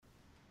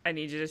I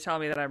need you to tell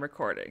me that I'm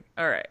recording.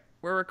 All right,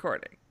 we're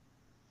recording.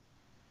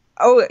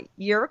 Oh,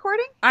 you're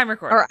recording? I'm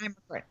recording. Or I'm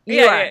recording? You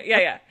Yeah, yeah, are. yeah,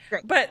 Okay, yeah.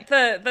 great. But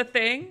the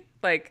thing,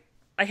 like,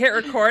 I hit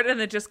record and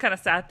it just kind of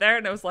sat there,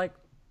 and it was like,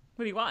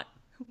 "What do you want?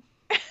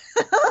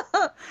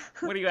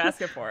 What are you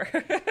asking for?"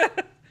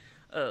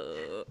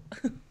 uh.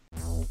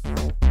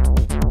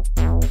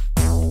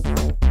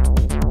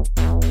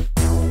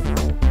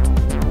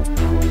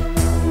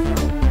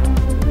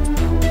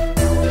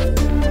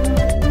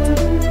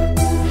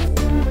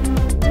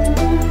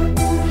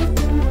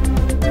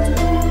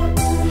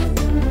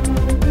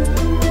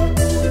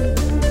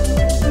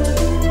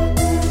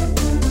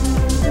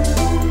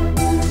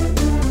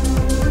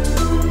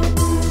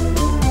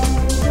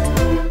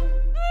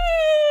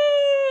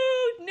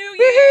 New Woohoo!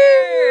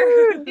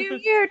 Year! New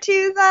Year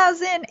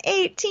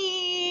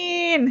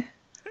 2018.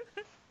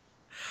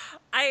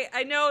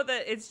 I know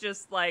that it's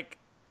just like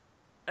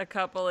a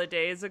couple of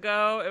days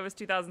ago. It was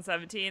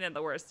 2017 and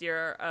the worst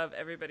year of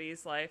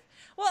everybody's life.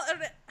 Well,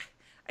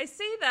 I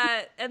say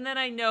that, and then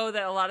I know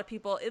that a lot of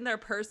people in their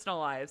personal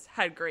lives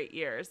had great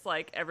years.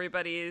 Like,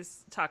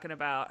 everybody's talking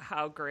about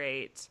how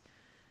great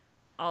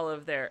all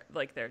of their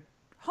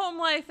home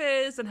life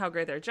is and how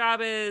great their job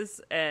is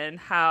and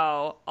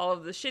how all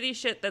of the shitty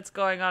shit that's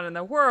going on in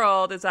the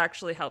world is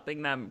actually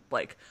helping them,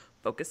 like,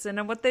 focus in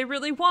on what they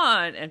really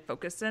want and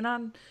focus in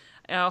on,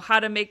 how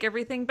to make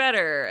everything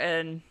better.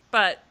 And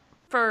but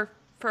for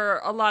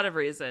a lot of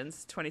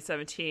reasons,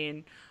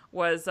 2017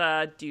 was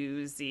a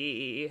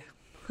doozy.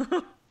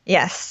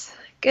 Yes.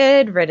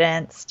 Good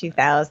riddance,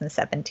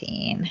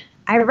 2017.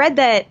 I read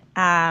that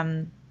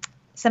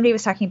somebody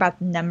was talking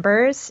about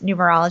numbers,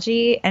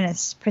 numerology, and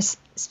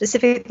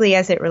specifically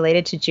as it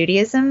related to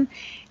Judaism.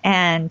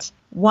 And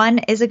one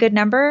is a good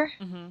number,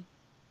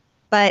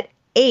 but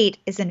eight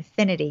is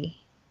infinity.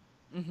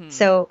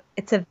 So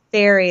it's a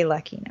very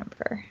lucky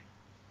number.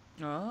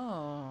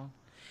 Oh,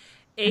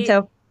 And eight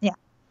so, yeah.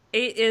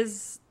 eight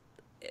is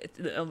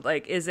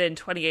in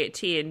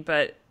 2018,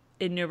 but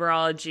in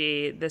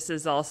numerology, this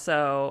is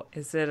also,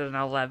 is it an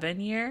 11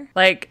 year?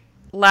 Like,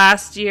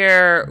 last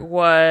year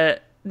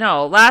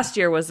last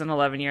year was an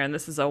 11 year, and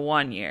this is a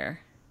 1 year.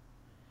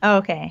 Oh,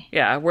 okay.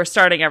 Yeah, we're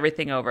starting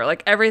everything over.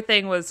 Like,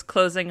 everything was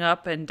closing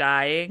up and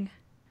dying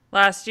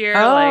last year.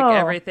 Like, Oh,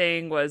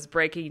 everything was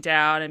breaking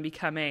down and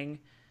becoming,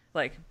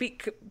 like,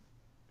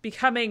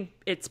 becoming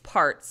its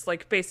parts.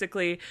 Like,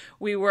 basically,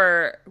 we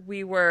were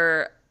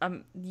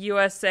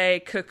USA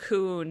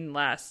cocoon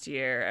last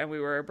year, and we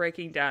were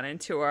breaking down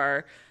into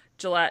our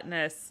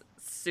gelatinous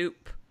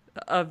soup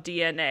of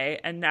DNA,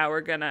 and now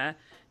we're gonna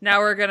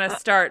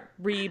start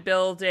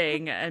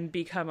rebuilding and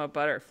become a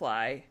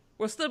butterfly.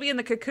 We'll still be in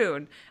the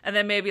cocoon, and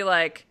then maybe,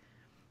 like,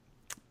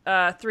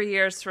 3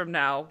 years from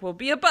now, we'll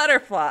be a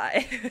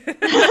butterfly.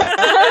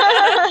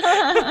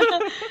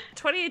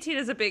 2018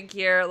 is a big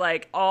year.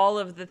 Like, all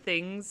of the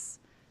things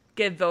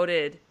get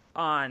voted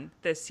on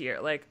this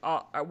year. Like,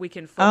 we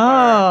can flip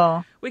our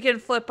oh, we can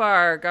flip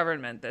our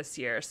government this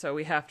year, so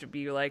we have to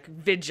be, like,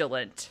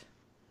 vigilant.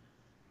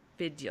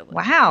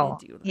 wow.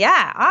 Vigilant.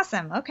 Yeah,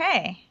 awesome.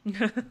 Okay.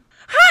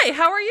 Hi,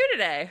 how are you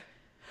today?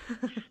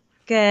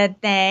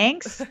 Good,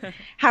 thanks.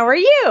 How are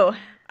you?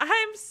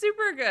 I'm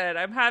super good.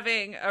 I'm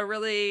having a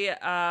really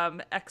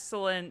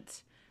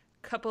excellent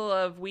couple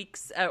of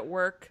weeks at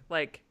work,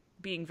 like,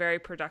 being very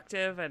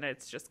productive, and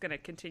it's just going to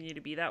continue to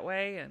be that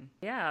way. And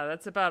yeah,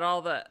 that's about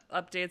all the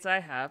updates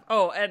I have.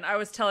 Oh, and I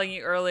was telling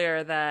you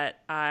earlier that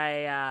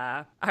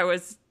I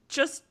was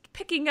just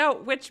picking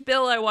out which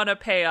bill I want to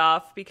pay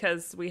off,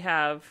 because we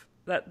have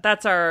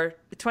that's our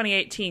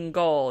 2018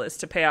 goal, is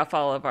to pay off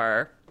all of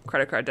our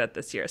credit card debt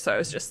this year. So I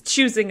was just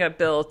choosing a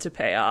bill to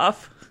pay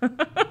off.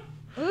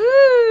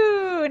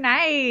 Ooh,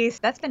 nice.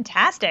 That's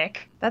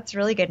fantastic. That's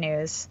really good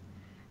news.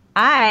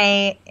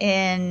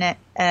 In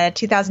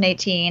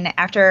 2018,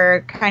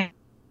 after kind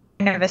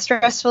of a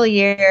stressful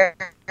year,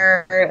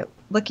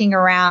 looking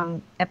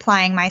around,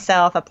 applying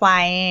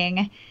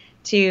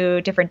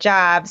to different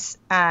jobs,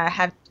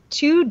 have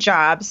two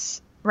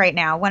jobs right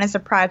now. One is a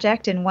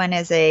project and one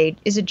is a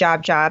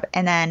job.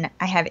 And then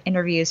I have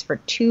interviews for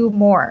two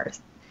more.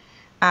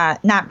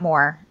 Not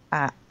more.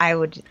 I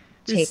would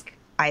Just take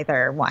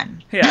either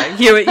one. Yeah,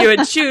 you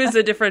would choose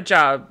a different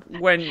job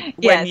when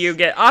Yes. you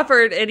get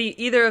offered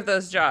either of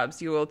those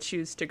jobs. You will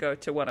choose to go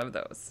to one of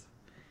those.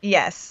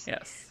 Yes.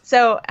 Yes.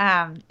 So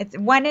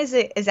one is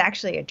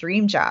actually a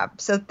dream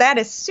job. So that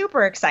is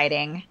super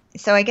exciting.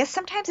 So I guess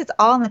sometimes it's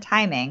all in the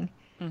timing,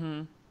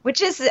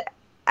 which is,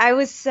 I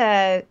was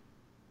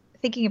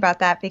thinking about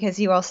that because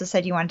you also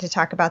said you wanted to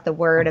talk about the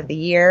word of the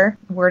year,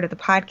 word of the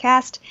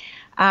podcast.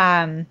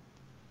 And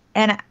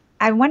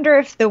I wonder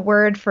if the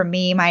word for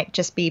me might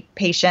just be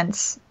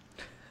patience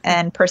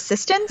and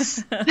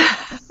persistence.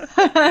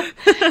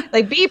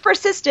 Like, be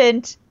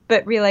persistent,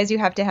 but realize you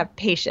have to have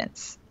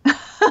patience.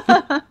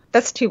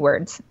 That's two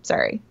words.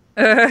 Sorry.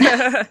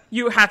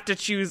 You have to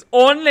choose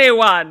only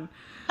one.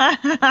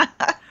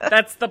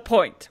 That's the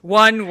point.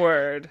 One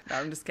word. No,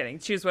 I'm just kidding.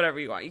 Choose whatever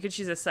you want. You could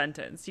choose a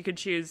sentence. You could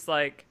choose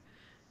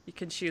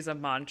a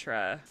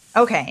mantra.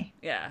 Okay.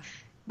 Yeah.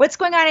 What's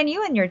going on in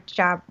you in your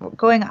job?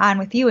 Going on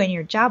with you in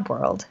your job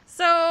world?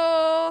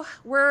 So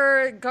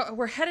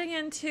we're heading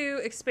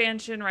into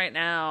expansion right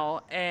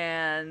now,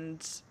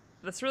 and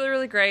that's really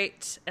really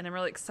great, and I'm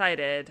really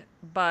excited.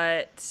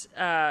 But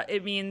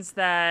it means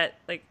that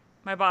like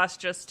my boss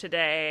just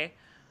today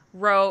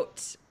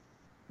wrote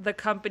the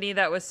company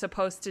that was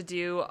supposed to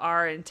do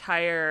our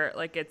entire,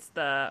 like, it's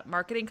the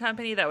marketing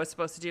company that was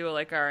supposed to do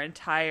like our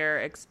entire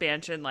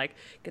expansion, like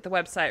get the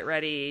website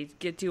ready,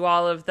 do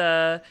all of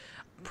the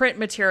print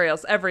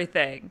materials,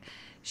 everything.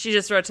 She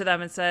just wrote to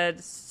them and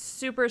said,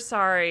 super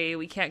sorry,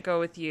 we can't go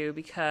with you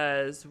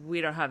because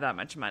we don't have that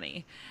much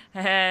money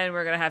and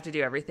we're gonna have to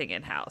do everything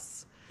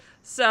in-house.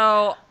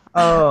 So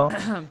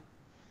Oh,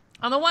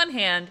 on the one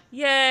hand,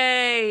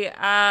 yay,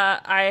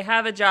 I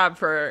have a job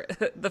for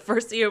the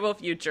foreseeable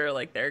future.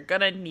 Like, they're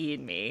gonna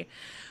need me.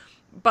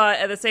 But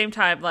at the same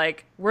time,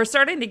 like, we're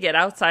starting to get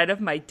outside of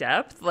my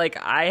depth.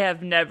 Like, I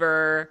have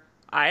never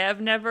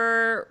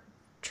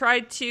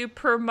tried to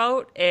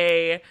promote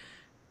a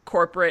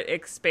corporate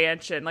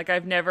expansion. Like,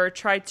 I've never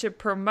tried to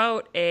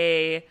promote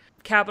a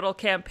capital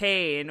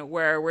campaign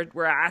where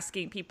we're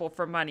asking people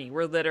for money.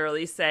 We're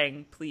literally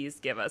saying, please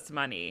give us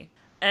money.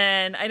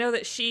 And I know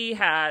that she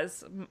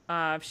has,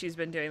 she's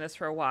been doing this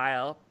for a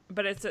while,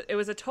 but it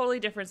was a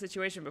totally different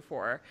situation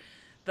before.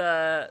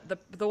 The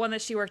one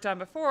that she worked on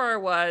before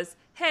was,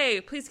 hey,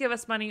 please give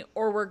us money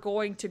or we're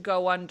going to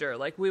go under.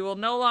 Like, we will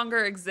no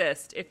longer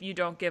exist if you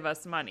don't give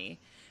us money.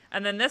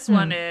 And then this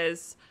one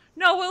is,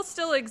 no, we'll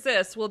still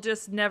exist. We'll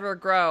just never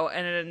grow,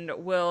 and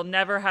we'll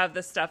never have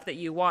the stuff that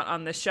you want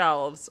on the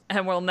shelves,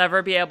 and we'll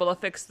never be able to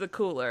fix the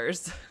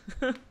coolers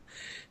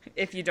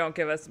if you don't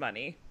give us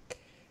money.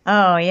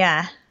 oh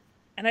yeah.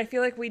 And I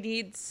feel like we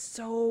need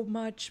so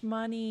much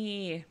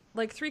money.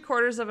 Like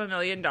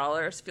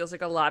 $750,000 feels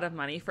like a lot of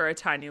money for a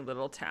tiny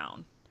little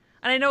town.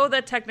 And I know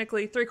that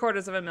technically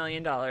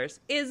 $750,000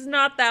 is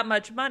not that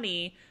much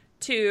money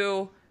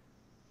to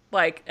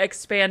like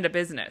expand a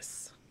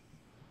business.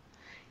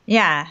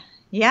 Yeah.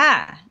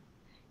 Yeah.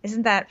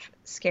 Isn't that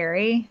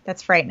scary?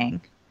 That's frightening.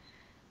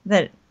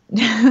 That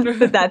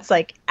that's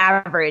like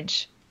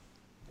average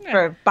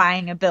for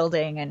buying a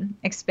building and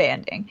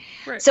expanding.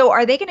 Right. So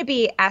are they going to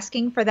be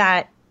asking for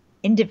that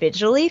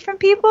individually from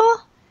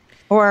people?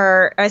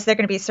 Or is there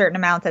going to be a certain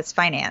amount that's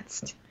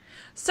financed?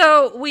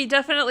 So we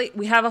have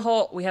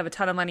a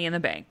ton of money in the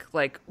bank.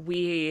 Like,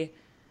 we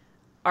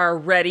are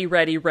ready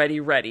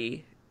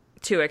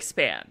to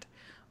expand.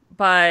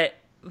 But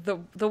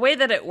the way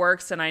that it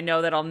works, and I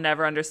know that I'll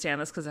never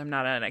understand this because I'm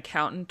not an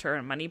accountant or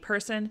a money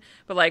person,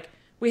 but like,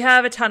 we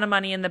have a ton of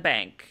money in the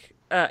bank.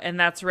 And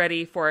that's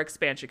ready for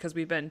expansion because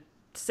we've been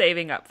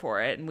saving up for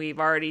it. And we've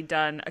already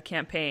done a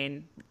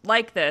campaign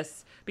like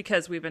this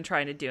because we've been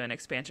trying to do an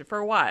expansion for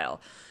a while.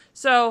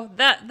 So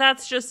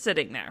that's just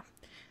sitting there.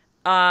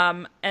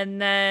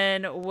 And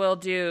then we'll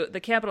do the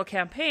capital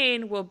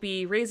campaign. We'll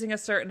be raising a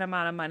certain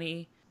amount of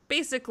money,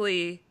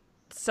 basically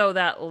so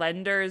that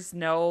lenders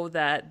know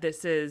that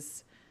this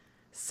is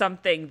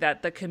something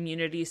that the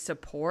community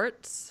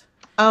supports.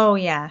 Oh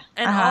yeah.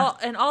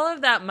 And all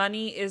of that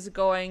money is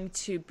going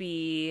to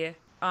be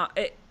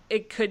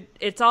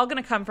it's all going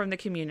to come from the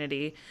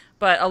community,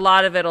 but a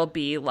lot of it'll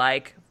be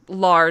like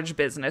large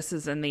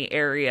businesses in the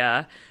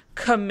area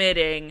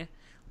committing,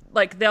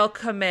 like they'll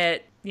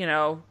commit,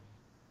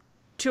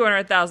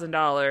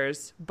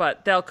 $200,000,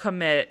 but they'll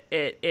commit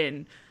it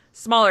in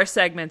smaller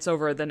segments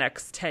over the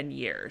next 10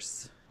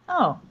 years.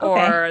 Oh,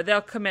 okay. Or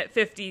they'll commit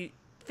 50,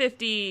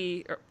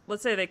 or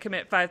let's say they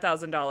commit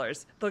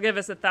 $5,000. They'll give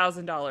us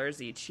 $1,000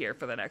 each year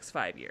for the next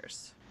 5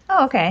 years.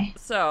 Oh, okay.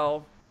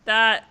 So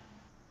that,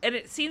 and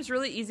it seems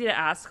really easy to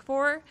ask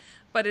for,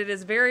 but it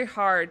is very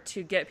hard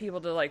to get people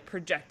to like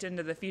project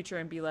into the future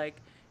and be like,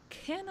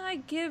 can I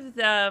give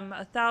them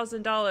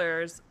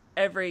 $1,000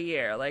 every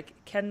year? Like,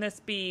 can this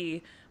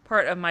be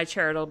part of my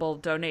charitable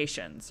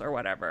donations or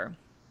whatever?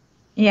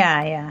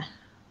 Yeah, yeah.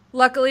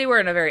 Luckily, we're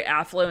in a very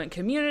affluent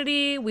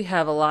community. We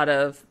have a lot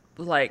of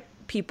like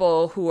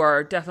people who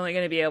are definitely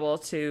going to be able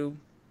to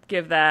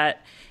give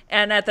that.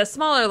 And at the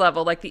smaller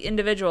level, like the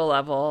individual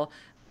level,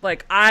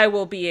 like I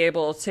will be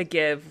able to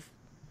give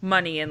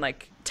money in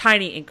like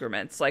tiny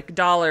increments, like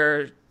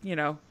dollar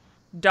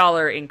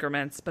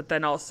increments, but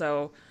then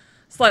also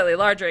slightly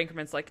larger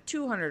increments, like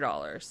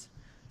 $200.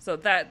 So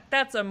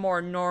that's a more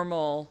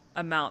normal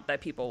amount that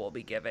people will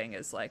be giving,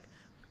 is like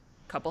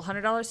a couple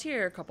 $100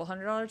 here, a couple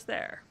 $100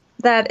 there.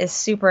 That is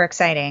super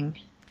exciting.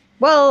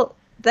 Well,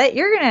 that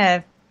you're going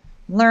to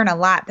learn a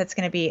lot that's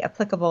going to be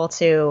applicable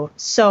to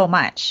so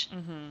much.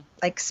 Mm-hmm.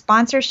 Like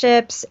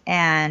sponsorships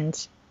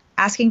and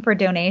asking for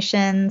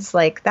donations,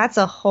 like that's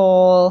a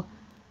whole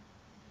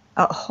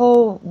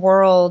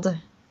world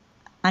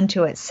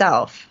unto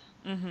itself.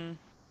 Mm-hmm.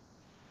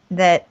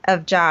 That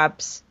of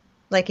jobs,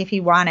 like if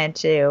you wanted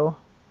to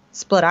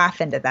split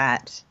off into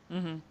that,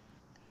 mm-hmm.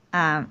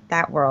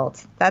 That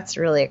world, that's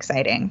really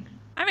exciting.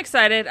 I'm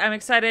excited. I'm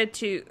excited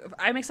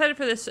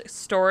for this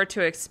store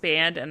to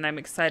expand, and I'm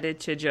excited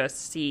to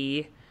just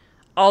see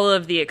all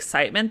of the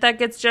excitement that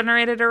gets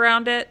generated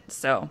around it.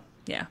 So,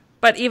 yeah.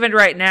 But even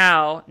right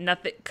now,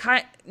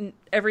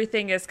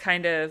 everything is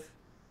kind of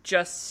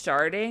just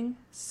starting.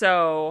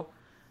 So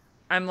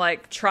I'm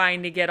like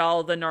trying to get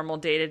all the normal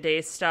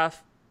day-to-day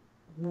stuff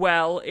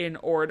well in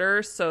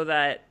order so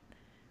that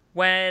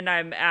when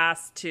I'm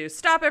asked to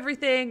stop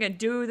everything and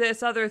do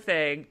this other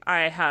thing,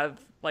 I have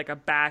like a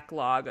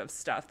backlog of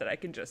stuff that I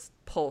can just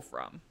pull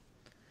from.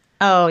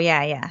 Oh,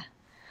 yeah, yeah.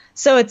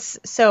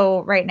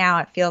 So right now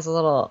it feels a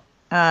little,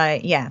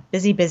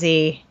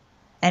 busy,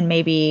 and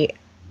maybe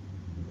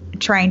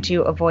trying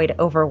to avoid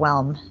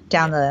overwhelm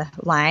down the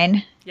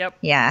line. Yep.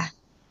 Yeah.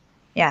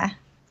 Yeah.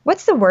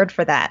 What's the word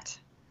for that?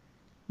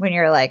 When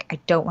you're like, I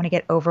don't want to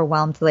get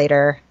overwhelmed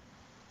later,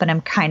 but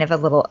I'm kind of a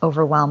little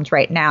overwhelmed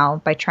right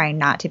now by trying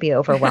not to be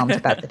overwhelmed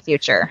about the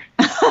future.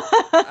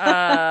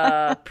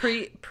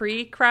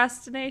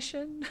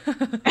 Precrastination.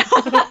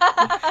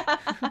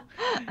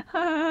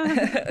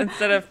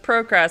 Instead of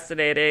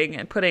procrastinating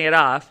and putting it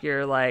off,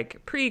 you're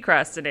like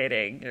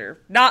precrastinating. You're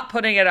not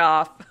putting it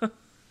off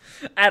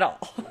at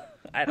all.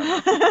 I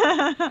don't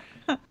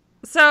know.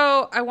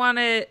 So I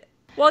wanted,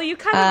 well, you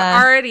kind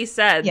of already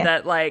said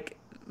that like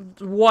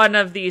one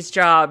of these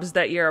jobs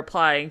that you're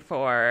applying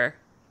for,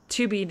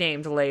 to be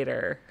named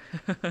later,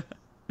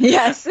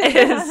 yes,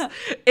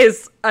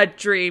 is a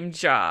dream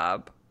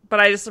job. But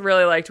I just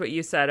really liked what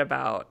you said in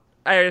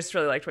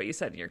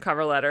your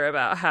cover letter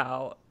about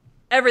how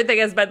everything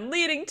has been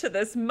leading to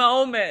this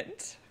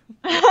moment.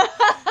 I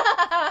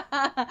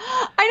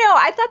know.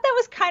 I thought that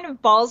was kind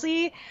of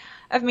ballsy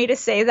of me to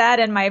say that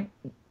in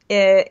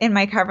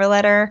my cover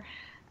letter.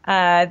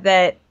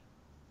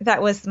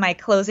 That was my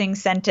closing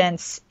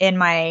sentence in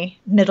my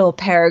middle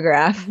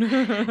paragraph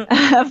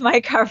of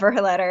my cover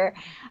letter.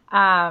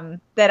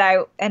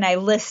 I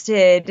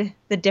listed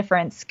the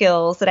different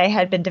skills that I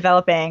had been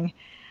developing.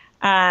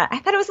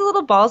 I thought it was a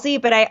little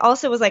ballsy, but I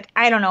also was like,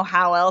 I don't know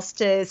how else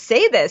to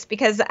say this,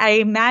 because I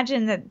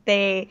imagine that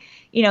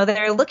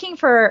they're looking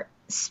for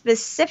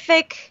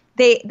specific,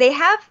 they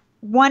have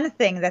one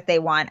thing that they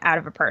want out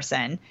of a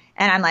person.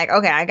 And I'm like,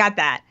 okay, I got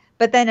that.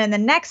 But then in the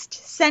next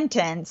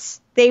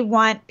sentence, they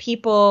want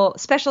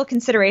special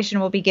consideration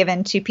will be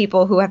given to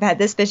people who have had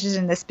this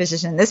position, this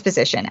position, this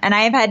position. And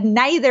I have had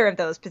neither of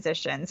those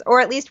positions,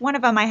 or at least one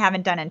of them I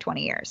haven't done in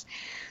 20 years.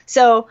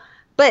 So,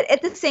 but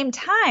at the same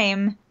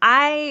time,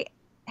 I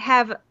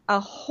have a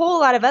whole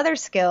lot of other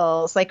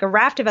skills, like a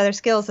raft of other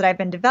skills that I've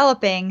been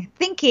developing,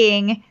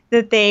 thinking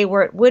that they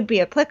would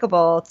be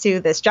applicable to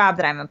this job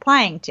that I'm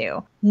applying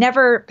to.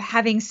 Never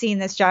having seen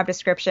this job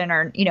description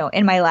or,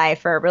 in my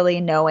life, or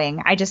really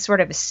knowing, I just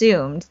sort of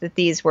assumed that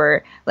these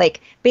were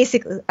like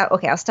basically,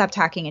 okay, I'll stop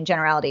talking in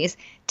generalities,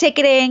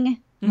 ticketing,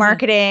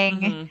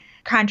 marketing,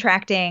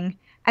 contracting.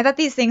 I thought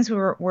these things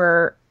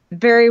were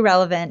very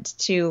relevant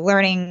to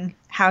learning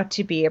how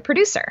to be a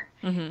producer.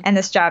 And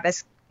this job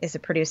is a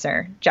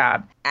producer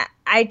job.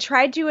 I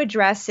tried to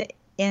address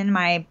in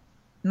my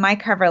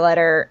cover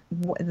letter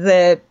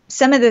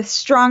some of the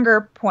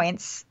stronger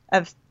points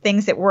of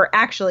things that were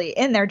actually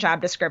in their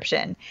job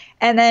description,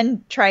 and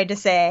then tried to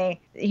say,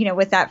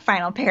 with that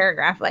final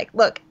paragraph, like,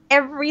 look,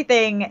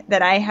 everything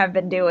that I have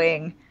been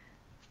doing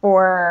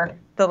for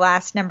the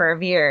last number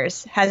of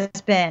years has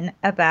been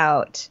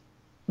about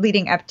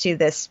leading up to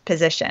this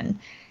position.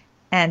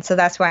 And so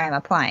that's why I'm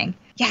applying.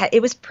 Yeah,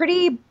 it was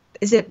pretty.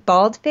 Is it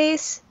bald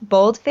face?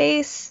 Bold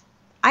face?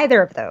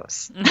 Either of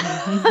those.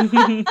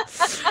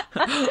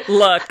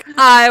 Look,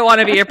 I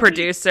want to be a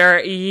producer.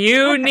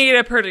 You need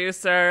a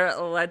producer.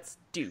 Let's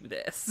do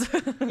this.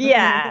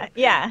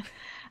 Yeah.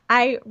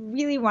 I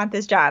really want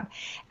this job.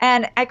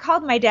 And I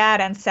called my dad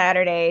on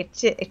Saturday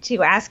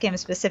to ask him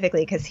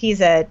specifically, because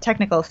he's a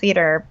technical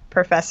theater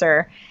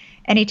professor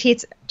and he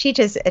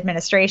teaches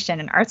administration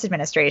and arts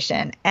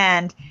administration.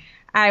 And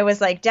I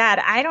was like, Dad,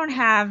 I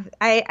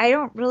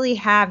don't really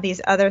have these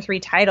other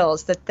 3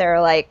 titles that they're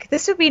like,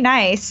 this would be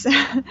nice.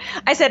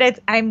 I said,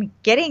 I'm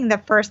getting the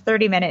first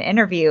 30-minute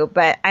interview,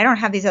 but I don't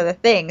have these other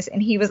things.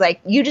 And he was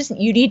like, you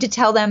need to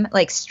tell them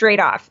like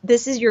straight off,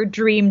 this is your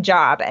dream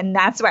job. And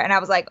that's why. And I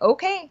was like,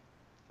 okay.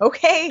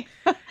 He's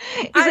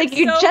like,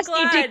 you just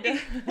need to.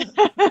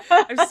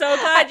 I'm so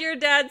glad your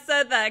dad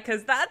said that,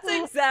 because that's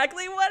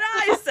exactly what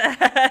I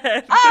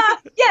said.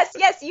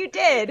 Yes, you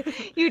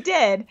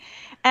did.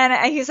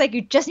 And he was like,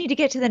 you just need to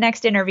get to the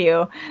next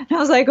interview. And I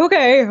was like,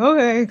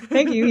 okay,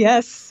 thank you.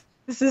 Yes,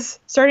 this is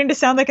starting to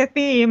sound like a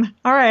theme.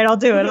 All right, I'll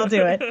do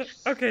it.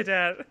 Okay,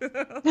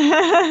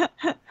 Dad.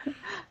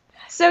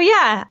 So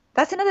yeah,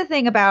 that's another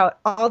thing about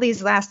all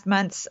these last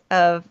months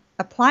of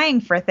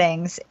applying for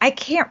things. I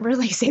can't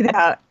really say that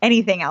about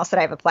anything else that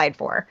I've applied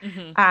for.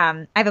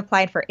 I've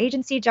applied for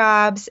agency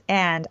jobs,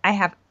 and I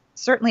have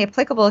certainly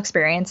applicable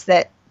experience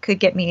that could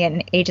get me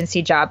an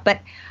agency job, but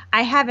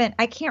I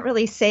couldn't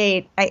really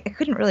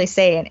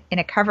say in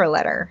a cover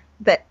letter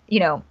that,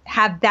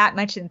 have that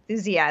much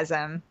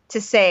enthusiasm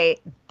to say,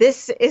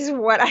 this is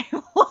what I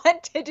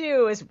want to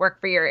do, is work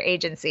for your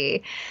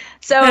agency.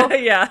 So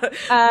yeah.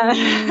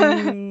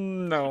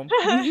 No.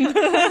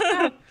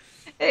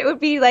 It would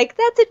be like,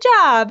 that's a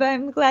job.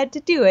 I'm glad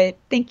to do it.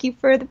 Thank you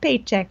for the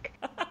paycheck.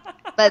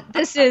 But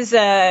this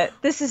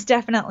is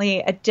definitely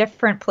a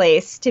different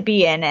place to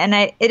be in, and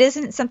it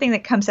isn't something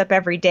that comes up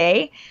every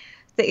day.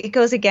 It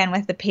goes again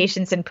with the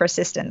patience and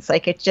persistence.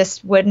 Like it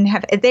just wouldn't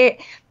have.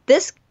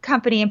 This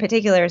company in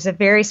particular is a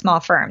very small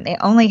firm. They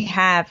only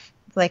have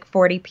like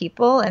 40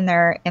 people in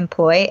their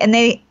employ, and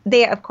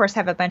they of course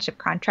have a bunch of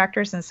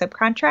contractors and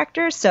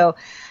subcontractors. So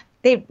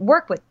they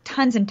work with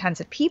tons and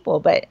tons of people,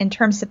 but in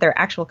terms of their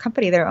actual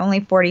company, they're only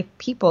 40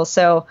 people.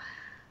 So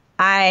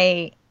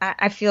I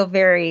feel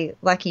very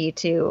lucky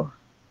to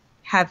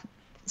have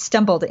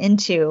stumbled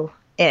into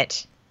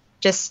it,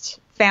 just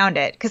found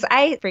it, because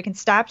I freaking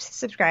stopped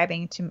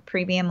subscribing to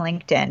Premium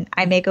LinkedIn.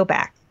 I may go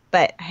back,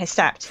 but I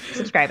stopped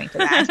subscribing to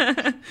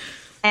that.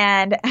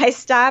 And I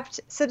stopped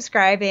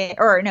subscribing,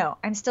 or no,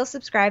 I'm still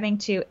subscribing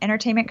to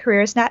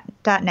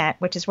entertainmentcareers.net,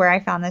 which is where I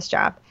found this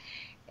job.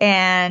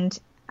 And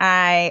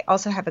I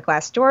also have a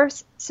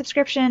Glassdoor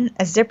subscription,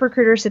 a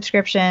ZipRecruiter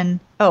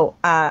subscription.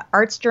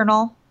 Arts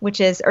Journal,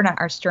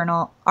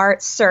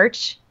 Arts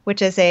Search,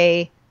 which is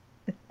a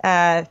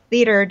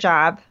theater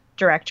job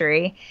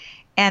directory.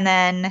 And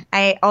then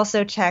I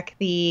also check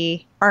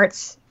the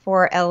Arts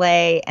for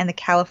LA and the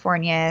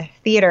California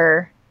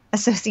Theater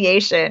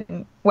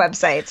Association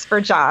websites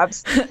for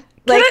jobs. Can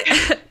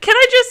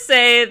I just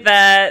say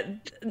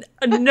that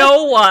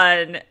no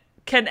one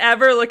can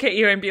ever look at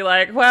you and be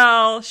like,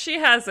 well, she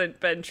hasn't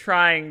been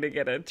trying to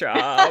get a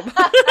job.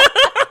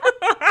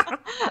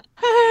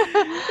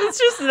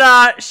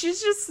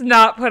 She's just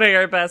not putting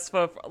her best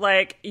foot forward.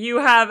 Like, you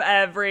have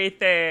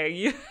everything.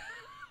 You're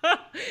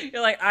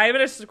like, I'm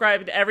going to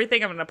subscribe to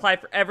everything. I'm going to apply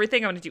for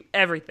everything. I'm going to do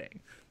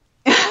everything.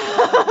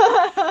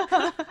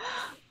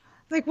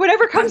 Like,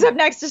 whatever comes up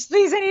next, just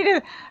please, I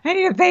need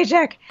a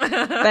paycheck.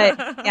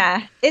 But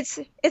yeah, it's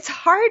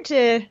hard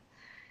to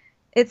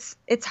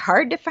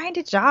find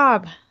a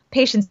job.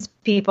 Patience,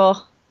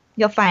 people.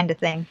 You'll find a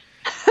thing.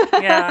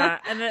 Yeah,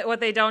 and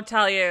what they don't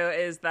tell you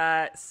is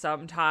that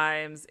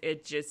sometimes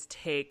it just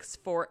takes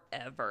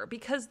forever,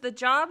 because the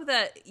job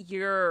that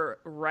you're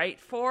right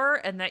for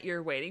and that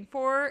you're waiting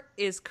for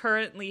is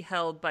currently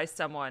held by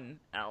someone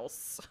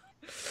else.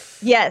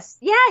 Yes.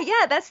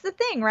 Yeah, that's the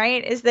thing,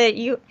 right? Is that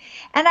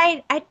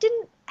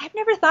I've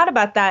never thought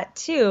about that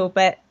too,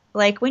 but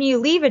like when you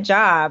leave a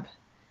job,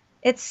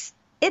 it's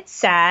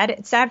sad.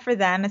 It's sad for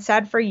them. It's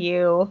sad for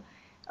you.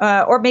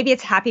 Or maybe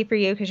it's happy for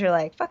you because you're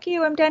like, fuck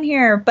you, I'm done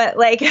here. But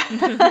like,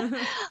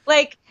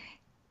 like,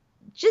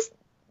 just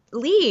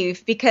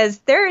leave, because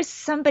there is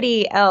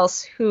somebody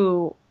else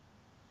who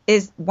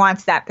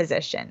wants that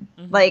position.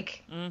 Mm-hmm.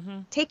 Like,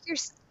 take your,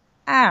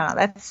 I don't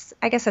know.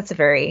 I guess that's a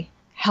very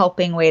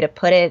helping way to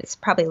put it. It's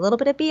probably a little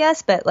bit of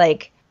BS, but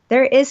like,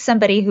 there is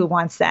somebody who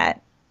wants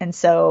that. And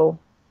so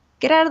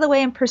get out of the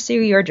way and pursue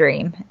your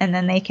dream, and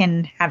then they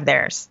can have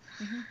theirs.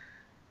 Mm-hmm.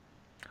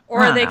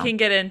 Or they can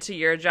get into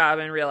your job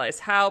and realize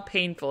how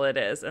painful it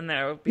is. And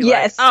they'll be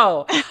like,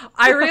 oh,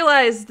 I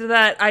realized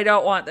that I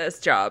don't want this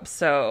job.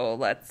 So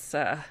let's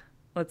open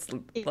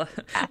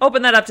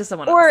that up to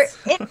someone else.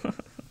 Or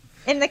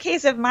in the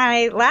case of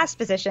my last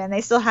position,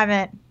 they still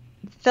haven't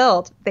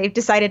filled. They've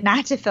decided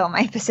not to fill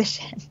my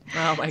position.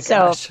 Oh my gosh.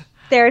 So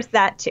there's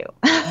that too.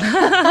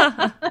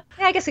 Yeah,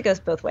 I guess it goes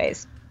both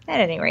ways at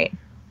any rate.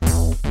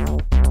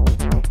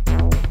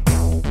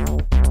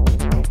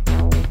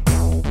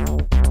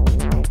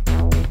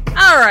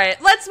 All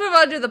right, let's move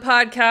on to the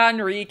PodCon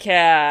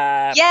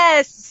recap.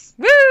 Yes!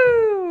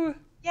 Woo!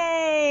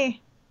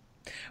 Yay!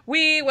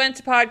 We went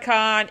to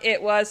PodCon.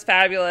 It was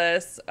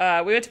fabulous. We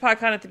went to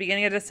PodCon at the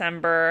beginning of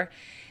December,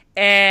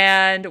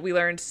 and we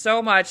learned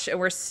so much, and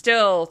we're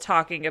still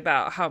talking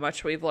about how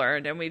much we've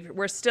learned, and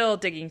we're still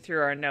digging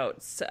through our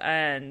notes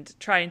and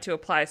trying to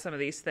apply some of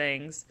these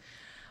things.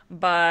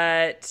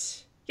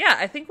 But yeah,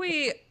 I think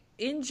we,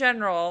 in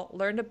general,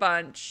 learned a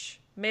bunch,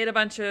 made a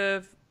bunch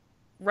of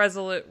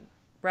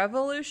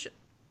revolution.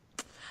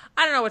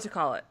 I don't know what to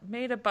call it.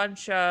 Made a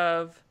bunch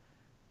of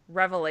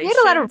revelations. We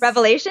had a lot of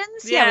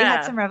revelations. Yeah, we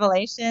had some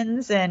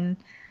revelations and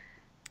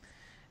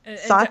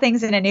saw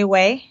things in a new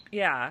way.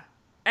 Yeah.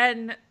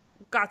 And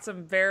got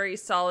some very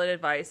solid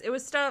advice. It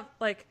was stuff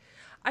like,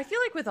 I feel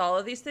like with all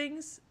of these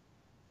things,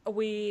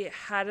 we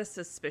had a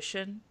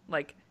suspicion,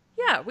 like,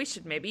 yeah, we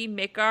should maybe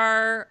make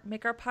our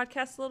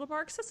podcast a little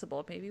more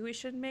accessible. Maybe we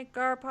should make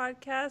our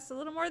podcast a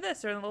little more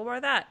this or a little more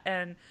that.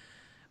 And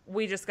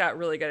we just got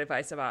really good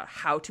advice about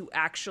how to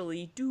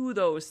actually do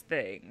those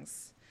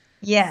things.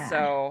 Yeah.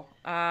 So,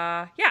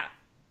 yeah.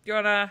 Do you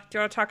wanna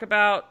talk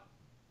about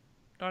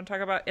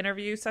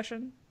interview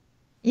session?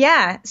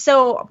 Yeah.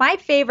 So my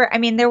favorite, I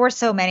mean, there were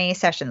so many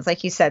sessions,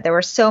 like you said, there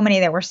were so many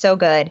that were so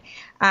good.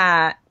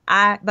 But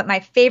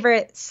my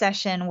favorite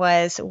session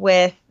was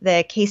with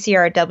the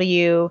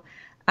KCRW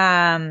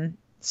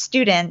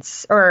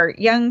students or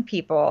young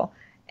people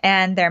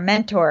and their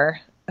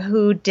mentor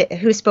who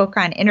spoke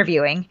on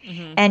interviewing.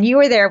 Mm-hmm. And you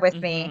were there with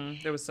me.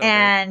 It was so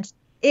good.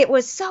 It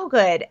was so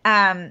good.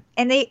 And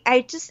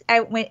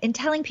I went in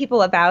telling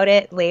people about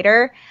it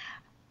later.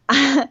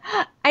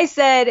 I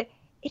said,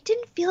 it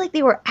didn't feel like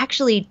they were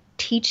actually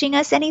teaching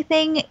us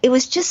anything. It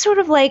was just sort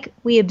of like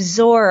we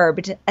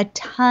absorbed a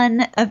ton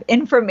of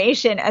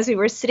information as we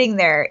were sitting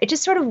there. It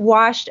just sort of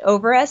washed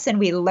over us and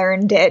we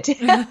learned it.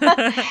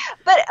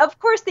 But of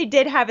course they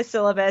did have a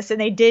syllabus and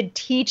they did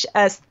teach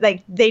us,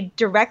 like they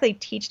directly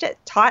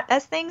taught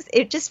us things.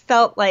 It just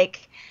felt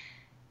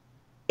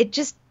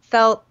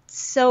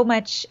so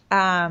much,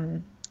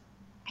 I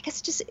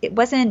guess just, it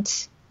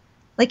wasn't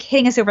like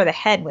hitting us over the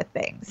head with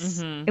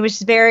things. Mm-hmm. It was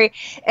just very,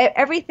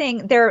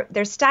 everything,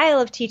 their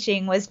style of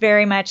teaching was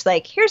very much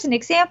like, here's an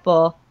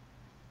example.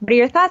 What are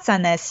your thoughts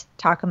on this?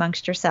 Talk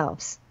amongst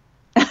yourselves.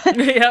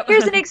 Yep.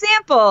 Here's an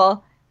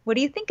example. What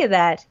do you think of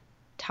that?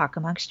 Talk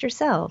amongst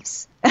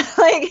yourselves.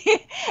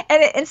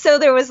 And so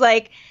there was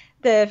like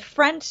the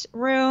front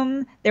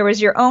room, there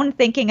was your own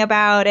thinking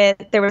about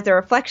it. There was the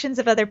reflections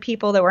of other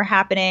people that were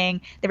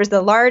happening. There was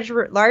the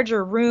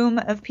larger room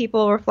of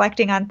people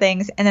reflecting on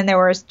things. And then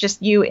there was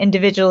just you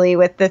individually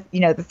with the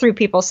three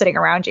people sitting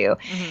around you.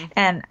 Mm-hmm.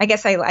 And I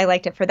guess I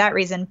liked it for that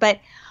reason. But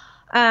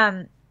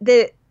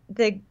the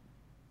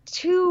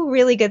two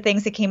really good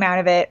things that came out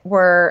of it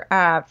were,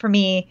 for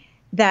me,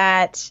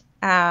 that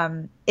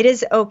it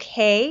is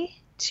okay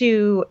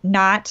to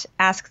not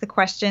ask the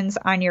questions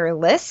on your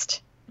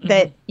list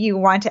that you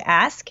want to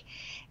ask.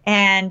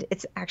 And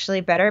it's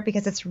actually better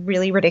because it's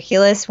really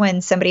ridiculous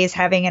when somebody is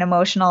having an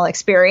emotional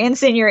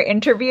experience in your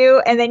interview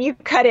and then you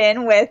cut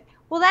in with,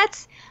 well,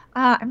 that's,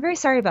 I'm very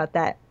sorry about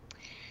that.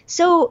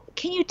 So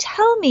can you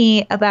tell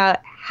me about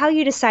how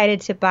you decided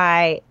to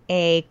buy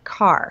a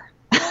car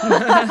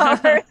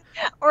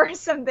or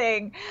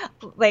something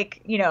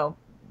like,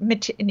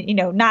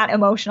 not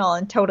emotional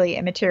and totally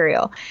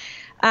immaterial.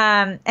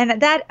 And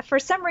that, for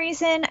some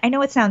reason, I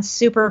know it sounds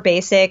super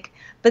basic,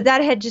 but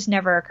that had just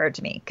never occurred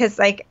to me because,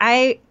 like,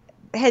 I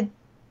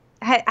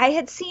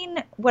had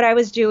seen what I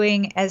was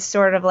doing as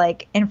sort of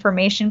like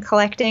information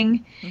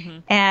collecting,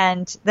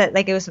 and that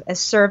like it was a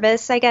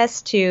service, I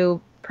guess,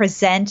 to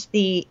present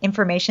the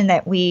information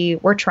that we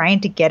were trying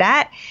to get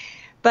at.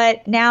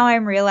 But now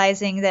I'm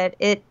realizing that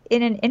in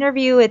an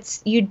interview,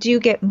 you do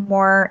get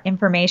more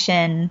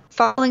information.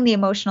 Following the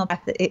emotional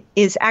path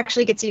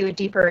actually gets you a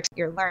deeper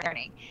you're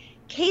learning.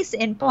 Case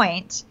in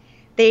point,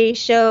 they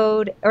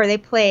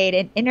played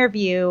an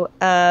interview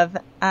of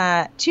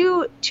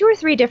two or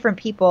three different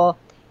people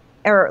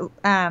or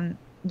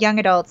young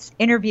adults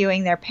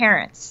interviewing their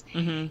parents.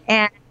 Mm-hmm.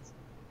 And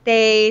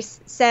they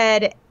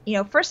said,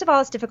 first of all,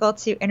 it's difficult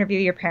to interview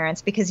your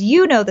parents because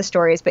you know the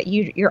stories, but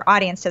your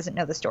audience doesn't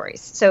know the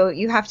stories. So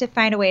you have to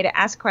find a way to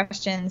ask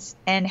questions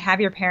and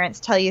have your parents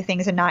tell you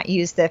things and not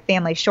use the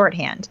family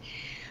shorthand.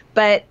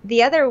 But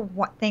the other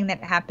thing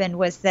that happened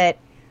was that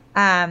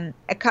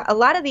a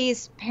lot of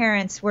these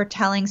parents were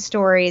telling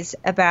stories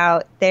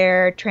about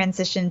their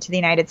transition to the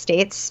United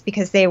States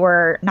because they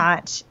were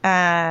not,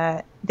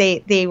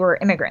 they were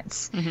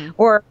immigrants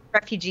or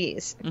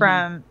refugees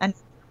from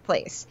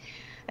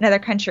another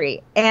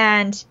country.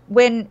 And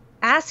when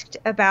asked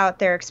about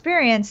their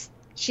experience,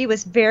 she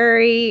was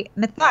very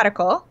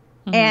methodical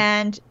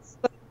and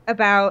spoke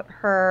about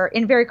her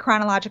in very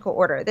chronological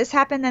order. This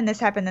happened, then this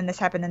happened, then this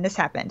happened, then this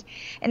happened.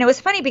 And it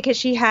was funny because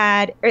she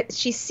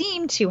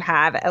seemed to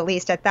have, at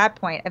least at that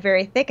point, a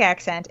very thick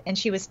accent. And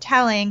she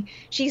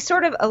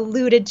sort of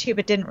alluded to,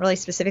 but didn't really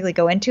specifically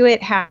go into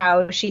it,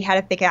 how she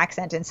had a thick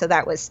accent. And so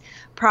that was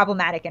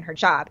problematic in her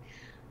job.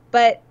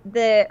 But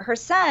her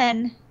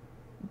son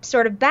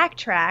sort of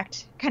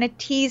backtracked, kind of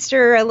teased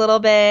her a little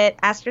bit,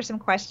 asked her some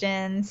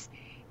questions,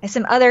 and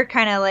some other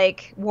kind of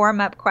like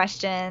warm-up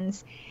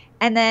questions,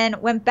 and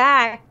then went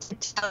back to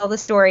tell the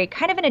story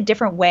kind of in a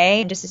different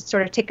way and just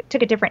sort of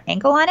took a different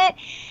angle on it.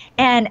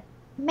 And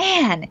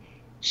man,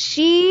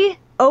 she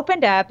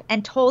opened up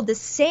and told the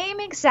same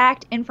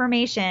exact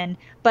information,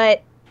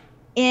 but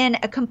in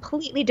a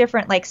completely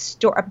different, like,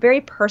 a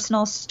very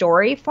personal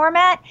story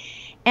format.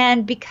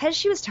 And because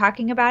she was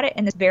talking about it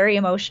in this very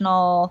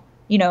emotional,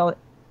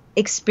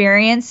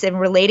 experience and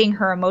relating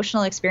her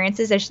emotional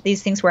experiences as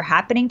these things were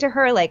happening to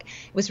her, like,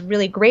 it was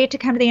really great to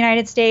come to the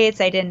United States.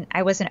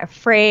 I wasn't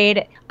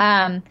afraid.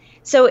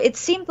 So it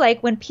seemed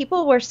like when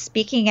people were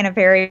speaking in a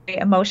very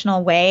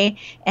emotional way,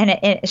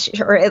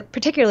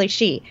 particularly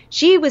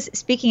she was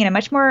speaking in a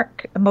much more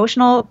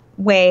emotional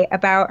way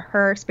about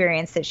her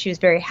experience, that she was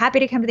very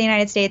happy to come to the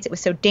United States. It was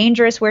so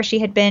dangerous where she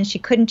had been. She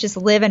couldn't just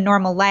live a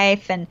normal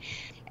life and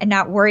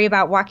not worry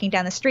about walking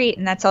down the street.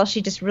 And that's all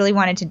she just really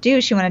wanted to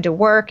do. She wanted to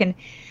work. And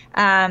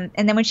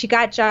then when she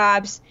got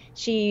jobs,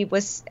 she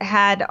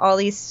had all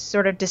these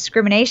sort of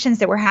discriminations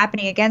that were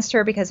happening against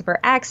her because of her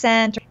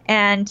accent.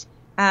 And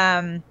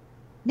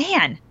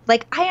man,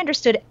 like, I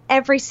understood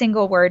every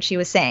single word she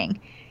was saying.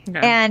 Okay.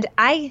 And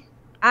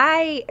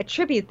I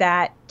attribute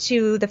that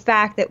to the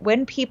fact that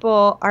when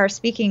people are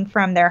speaking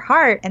from their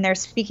heart and they're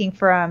speaking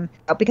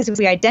because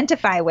we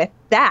identify with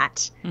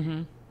that,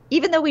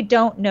 even though we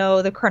don't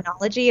know the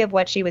chronology of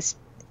what she was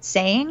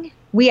saying,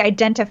 we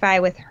identify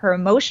with her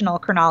emotional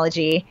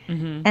chronology.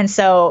 And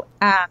so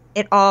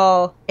it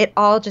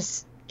all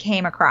just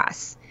came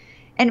across.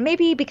 and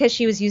maybe because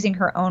she was using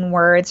her own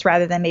words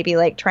rather than maybe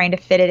like trying to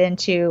fit it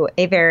into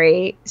a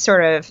very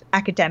sort of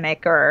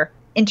academic or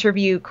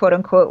interview, quote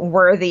unquote,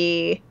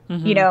 worthy,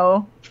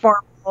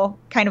 formal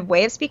kind of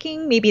way of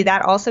speaking. Maybe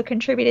that also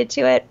contributed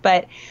to it.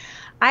 But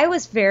I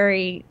was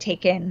very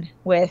taken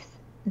with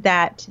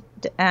that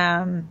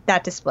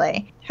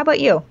display. How about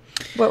you?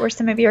 What were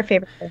some of your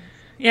favorite things?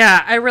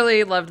 Yeah, I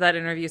really loved that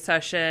interview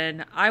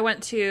session. I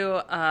went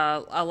to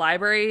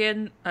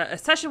a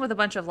session with a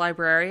bunch of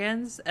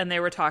librarians, and they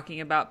were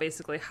talking about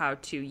basically how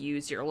to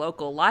use your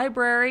local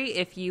library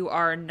if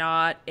you're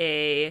not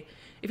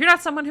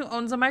someone who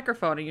owns a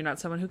microphone, and you're not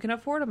someone who can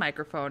afford a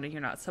microphone, and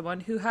you're not someone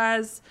who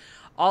has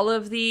all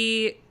of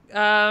the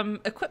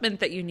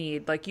equipment that you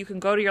need. Like, you can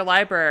go to your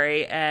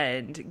library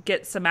and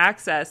get some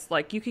access.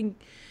 Like, you can.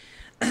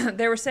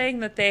 They were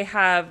saying that they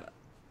have.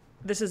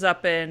 This is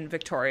up in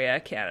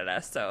Victoria,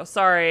 Canada. So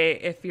sorry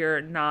if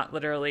you're not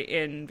literally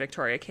in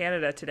Victoria,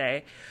 Canada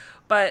today.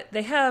 But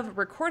they have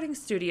recording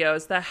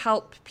studios that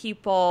help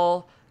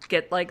people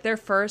get like their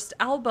first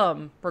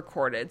album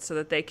recorded so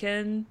that they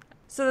can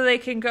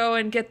go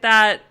and get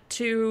that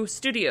to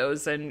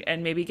studios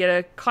and maybe get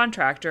a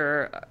contract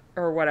or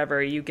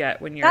whatever you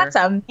get when you're. That's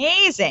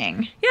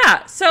amazing.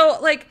 Yeah. So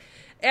like.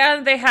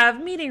 And they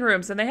have meeting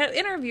rooms, and they have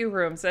interview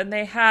rooms, and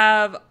they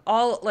have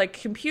all like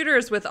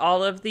computers with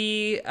all of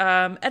the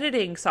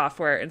editing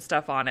software and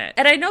stuff on it.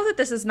 And I know that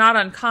this is not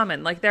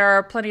uncommon. Like, there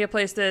are plenty of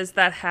libraries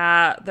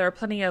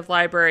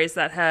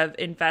that have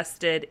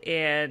invested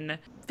in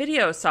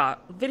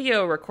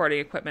video recording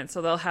equipment.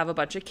 So they'll have a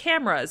bunch of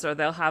cameras, or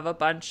they'll have a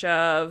bunch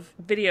of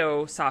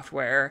video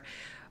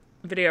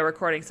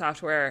recording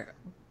software.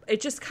 It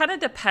just kind of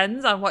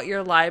depends on what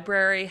your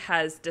library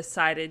has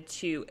decided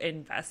to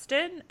invest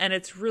in. And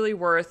it's really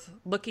worth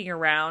looking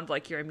around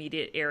like your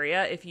immediate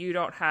area. If you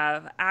don't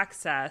have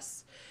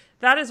access,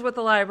 that is what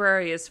the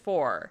library is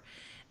for.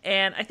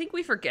 And I think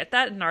we forget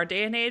that in our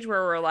day and age,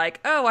 where we're like,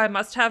 oh, I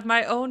must have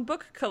my own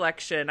book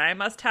collection. I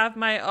must have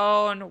my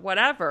own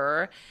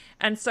whatever.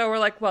 And so we're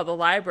like, well, the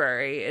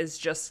library is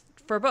just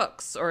for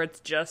books, or it's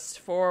just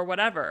for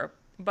whatever.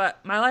 But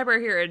my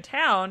library here in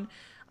town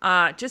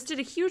just did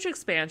a huge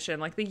expansion.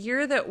 Like, the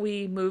year that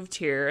we moved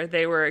here,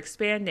 they were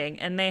expanding,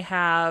 and they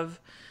have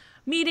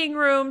meeting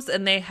rooms,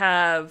 and they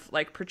have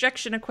like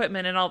projection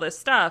equipment and all this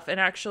stuff. And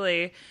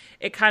actually,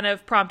 it kind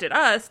of prompted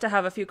us to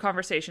have a few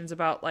conversations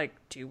about like,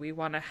 do we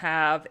want to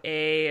have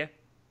a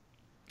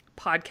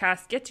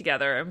podcast get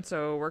together? And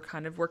so we're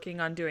kind of working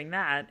on doing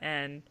that.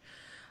 And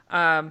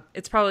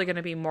it's probably going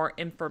to be more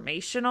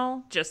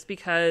informational, just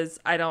because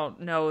I don't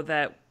know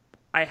that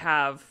I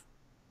have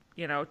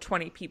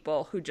 20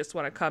 people who just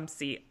want to come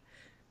see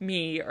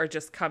me or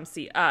just come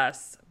see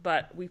us,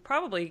 but we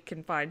probably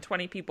can find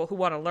 20 people who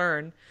want to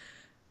learn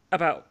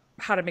about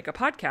how to make a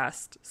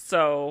podcast.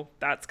 So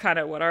that's kind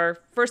of what our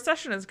first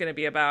session is going to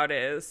be about,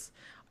 is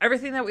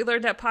everything that we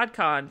learned at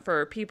PodCon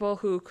for people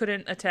who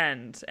couldn't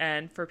attend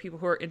and for people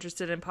who are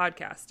interested in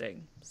podcasting.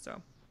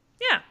 So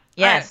yeah.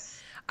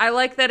 Yes. I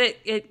like that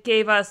it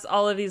gave us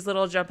all of these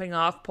little jumping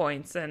off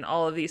points and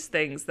all of these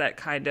things that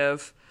kind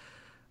of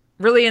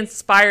really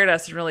inspired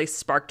us and really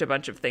sparked a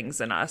bunch of things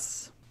in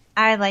us.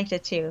 I liked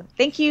it too.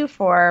 Thank you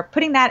for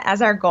putting that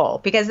as our goal,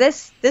 because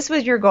this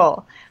was your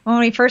goal. When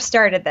we first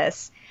started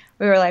this,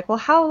 we were like, well,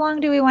 how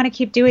long do we want to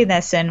keep doing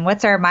this, and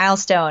what's our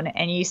milestone?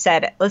 And you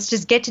said, let's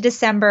just get to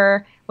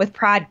December with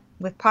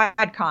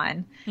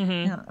PodCon.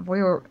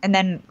 Mm-hmm. And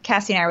then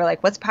Cassie and I were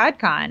like, what's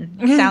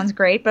PodCon? Sounds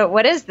great, but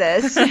what is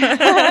this?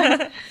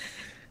 Yeah.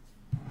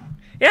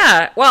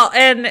 Well,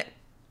 and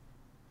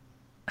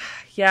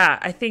yeah,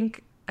 I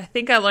think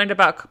I learned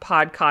about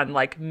PodCon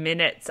like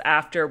minutes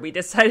after we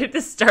decided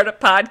to start a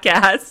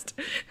podcast.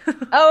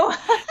 Oh,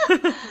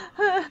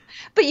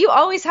 but you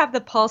always have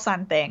the pulse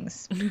on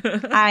things.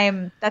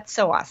 That's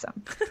so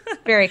awesome.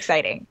 Very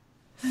exciting.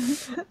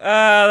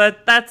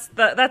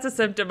 That's a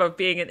symptom of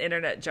being an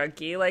internet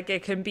junkie. Like,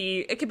 it can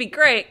be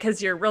great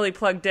because you're really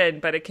plugged in,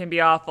 but it can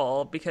be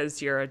awful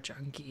because you're a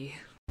junkie.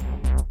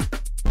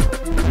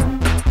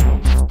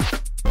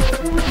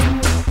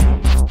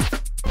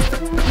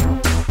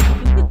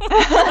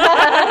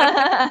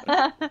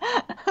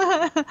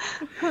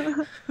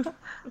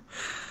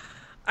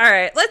 All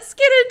right, let's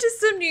get into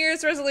some New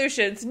Year's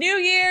resolutions. New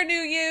year,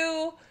 new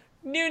you,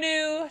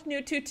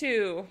 new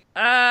tutu.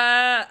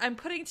 I'm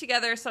putting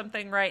together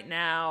something right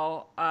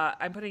now.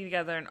 I'm putting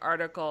together an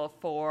article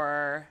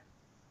for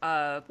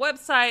a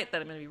website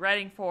that I'm going to be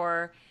writing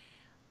for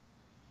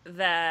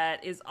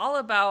that is all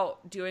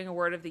about doing a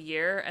word of the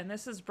year. And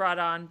this is brought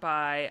on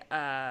by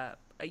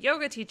a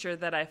yoga teacher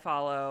that I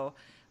follow,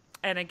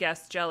 and a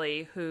guest,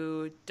 Jelly,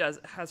 who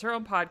has her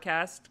own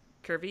podcast.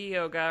 Curvy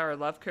Yoga, or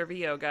Love Curvy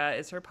Yoga,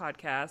 is her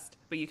podcast,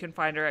 but you can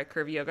find her at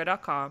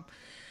curvyyoga.com.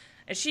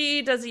 And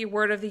she does a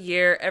word of the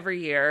year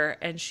every year,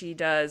 and she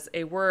does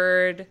a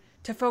word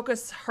to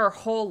focus her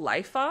whole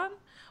life on,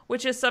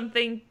 which is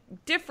something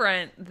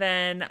different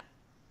than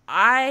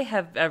I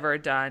have ever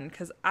done,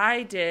 because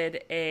I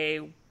did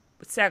a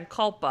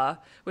Sankalpa,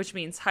 which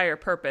means higher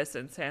purpose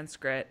in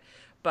Sanskrit,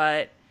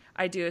 but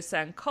I do a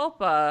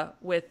Sankalpa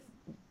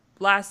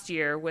last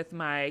year with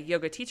my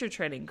yoga teacher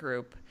training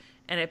group.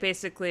 And it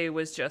basically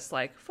was just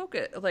like,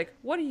 focus, like,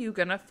 what are you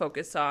going to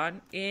focus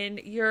on in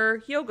your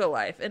yoga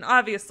life? And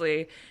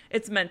obviously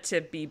it's meant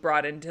to be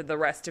brought into the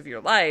rest of your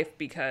life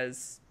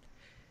because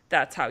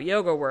that's how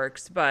yoga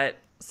works. But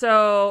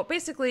so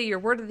basically your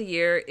word of the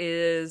year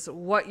is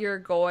what you're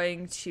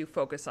going to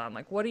focus on.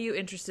 Like, what are you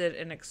interested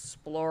in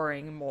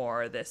exploring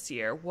more this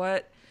year?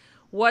 What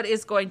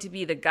is going to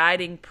be the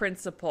guiding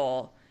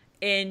principle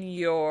in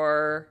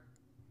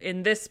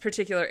this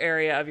particular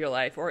area of your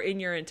life or in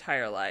your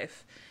entire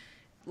life?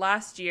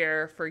 Last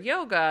year for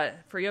yoga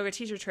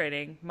teacher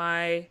training,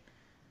 my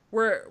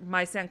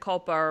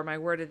sankalpa, or my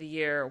word of the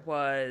year,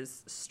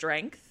 was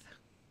strength.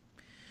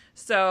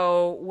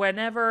 So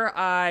whenever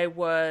I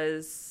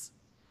was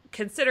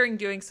considering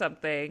doing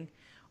something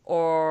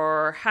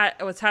or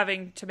was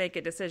having to make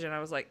a decision, I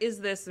was like, is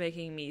this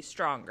making me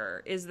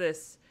stronger? Is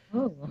this,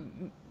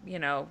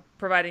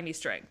 providing me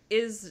strength?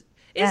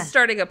 Is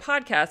starting a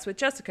podcast with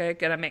Jessica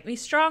going to make me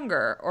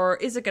stronger? Or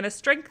is it going to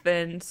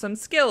strengthen some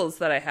skills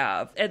that I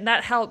have? And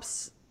that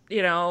helps,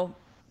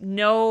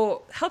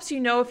 helps you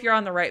know if you're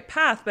on the right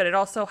path, but it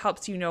also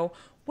helps you know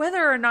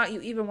whether or not you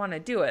even want to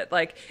do it.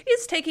 Like,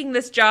 is taking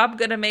this job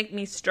going to make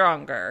me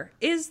stronger?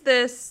 Is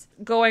this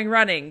going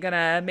running going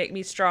to make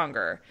me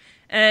stronger?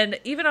 And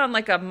even on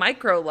like a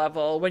micro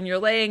level, when you're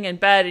laying in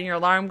bed and your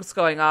alarm's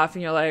going off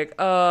and you're like,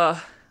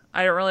 I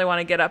don't really want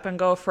to get up and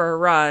go for a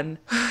run.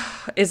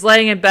 Is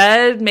laying in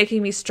bed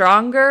making me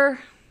stronger?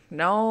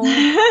 No.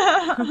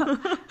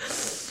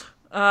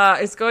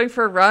 Is going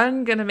for a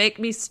run going to make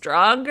me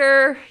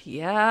stronger?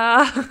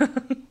 Yeah.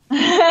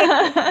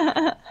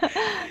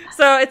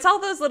 So it's all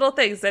those little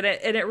things, and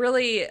it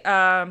really,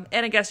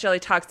 Anna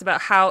Guest-Jelley talks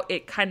about how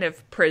it kind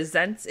of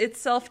presents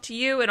itself to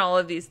you in all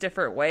of these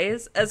different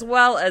ways, as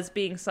well as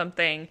being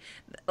something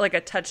like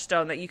a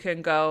touchstone that you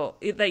can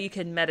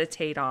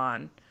meditate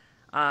on.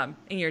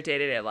 In your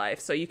day-to-day life.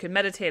 So you can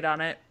meditate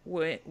on it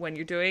when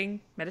you're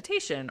doing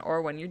meditation,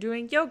 or when you're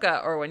doing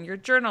yoga, or when you're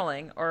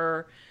journaling,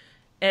 or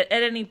at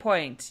any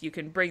point you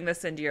can bring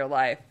this into your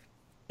life,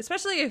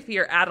 especially if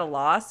you're at a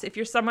loss. If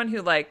you're someone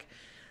who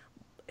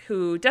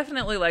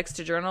definitely likes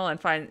to journal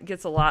and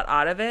gets a lot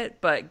out of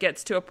it, but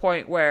gets to a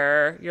point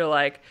where you're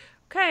like,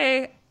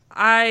 okay,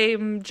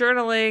 I'm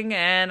journaling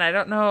and I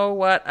don't know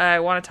what I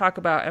want to talk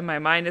about and my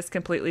mind is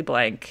completely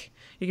blank.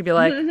 You can be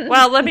like,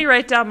 well, let me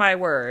write down my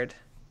word.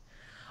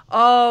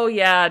 Oh,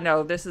 yeah,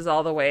 no, this is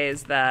all the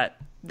ways that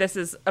this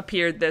has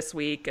appeared this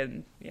week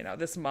and,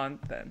 this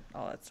month and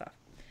all that stuff.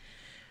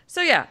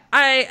 So, yeah,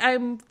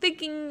 I'm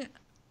thinking,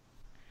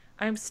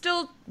 I'm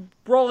still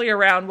rolling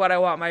around what I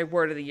want my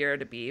word of the year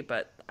to be,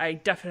 but I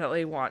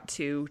definitely want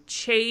to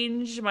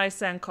change my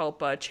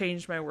sankalpa,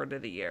 change my word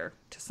of the year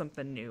to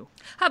something new.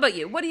 How about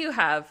you? What do you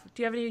have?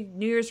 Do you have any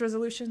New Year's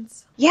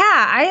resolutions? Yeah,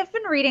 I have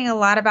been reading a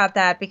lot about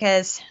that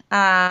because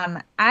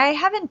I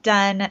haven't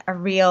done a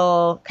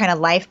real kind of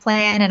life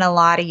plan in a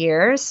lot of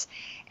years.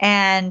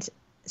 And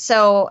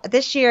so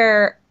this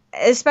year,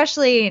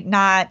 especially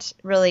not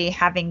really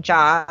having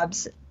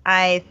jobs,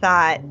 I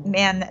thought,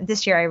 man,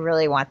 this year I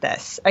really want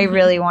this. I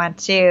really want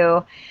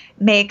to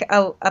make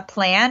a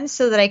plan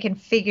so that I can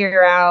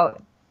figure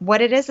out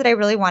what it is that I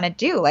really want to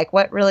do, like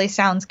what really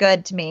sounds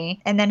good to me,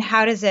 and then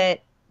how does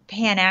it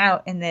pan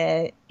out in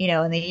the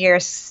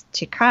years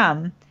to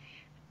come.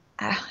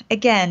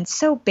 Again,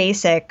 so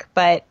basic,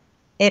 but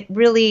it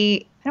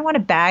really, I don't want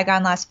to bag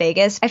on Las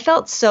Vegas. I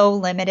felt so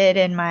limited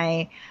in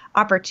my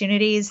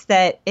opportunities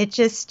that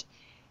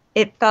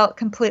it felt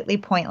completely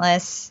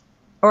pointless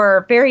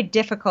or very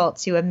difficult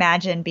to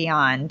imagine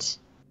beyond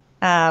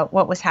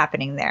what was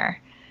happening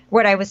there,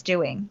 what I was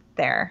doing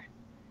there.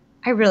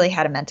 I really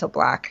had a mental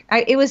block.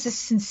 It was a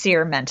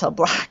sincere mental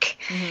block.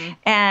 Mm-hmm.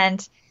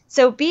 And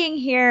so being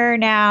here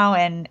now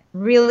and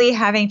really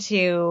having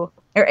to,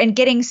 and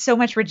getting so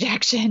much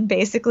rejection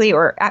basically,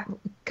 or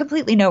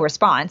completely no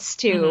response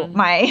to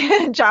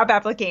my job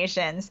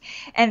applications,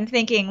 and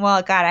thinking,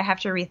 well, God, I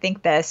have to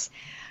rethink this.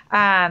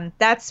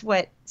 That's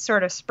what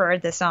sort of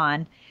spurred this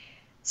on.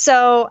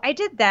 So I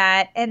did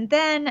that. And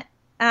then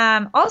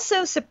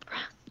also,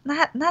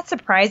 not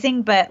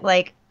surprising, but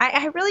like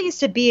I really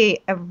used to be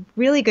a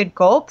really good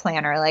goal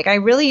planner. Like I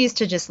really used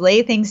to just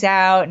lay things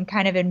out and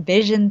kind of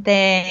envision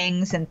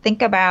things and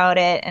think about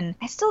it. And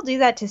I still do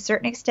that to a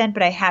certain extent,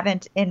 but I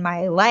haven't in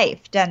my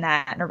life done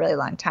that in a really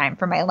long time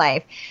for my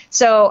life.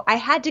 So I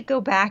had to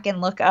go back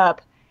and look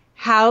up,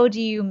 how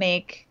do you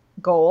make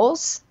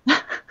goals?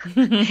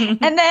 And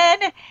then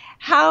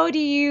how do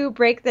you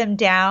break them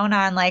down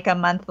on like a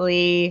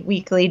monthly,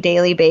 weekly,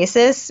 daily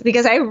basis?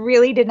 Because I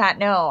really did not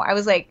know. I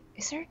was like,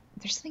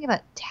 there's something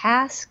about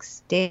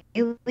tasks,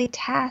 daily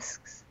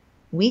tasks,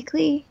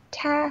 weekly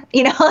tasks,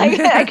 like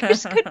I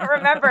just couldn't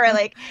remember,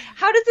 like,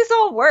 how does this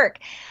all work?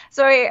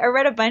 So I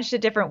read a bunch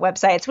of different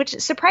websites, which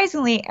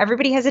surprisingly,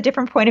 everybody has a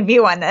different point of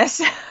view on this.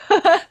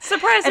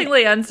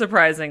 Surprisingly,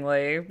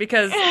 unsurprisingly,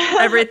 because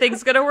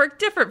everything's going to work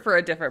different for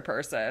a different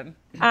person.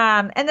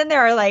 And then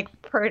there are like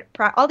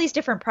all these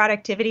different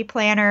productivity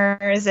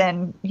planners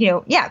and,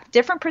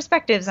 different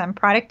perspectives on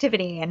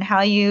productivity and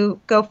how you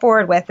go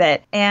forward with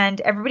it. And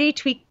everybody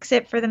tweaks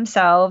it for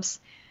themselves.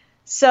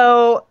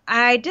 So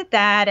I did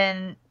that,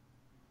 and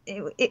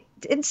it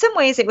in some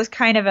ways it was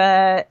kind of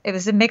a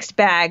mixed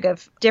bag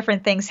of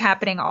different things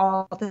happening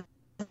all at the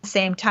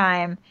same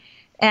time.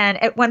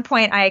 And at one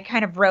point I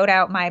kind of wrote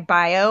out my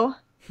bio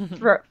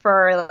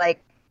for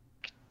like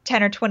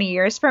 10 or 20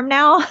 years from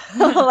now,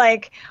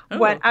 like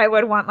what I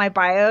would want my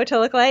bio to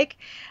look like.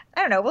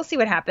 I don't know. We'll see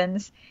what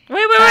happens.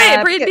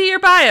 Wait. Read me your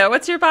bio.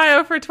 What's your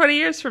bio for 20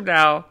 years from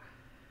now?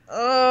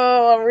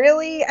 Oh,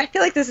 really? I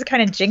feel like this is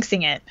kind of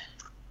jinxing it.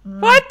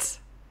 What?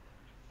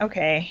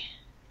 Okay.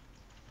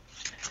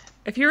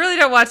 If you really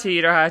don't want to,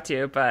 you don't have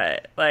to.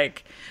 But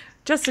like,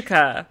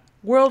 Jessica,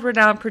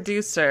 world-renowned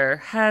producer,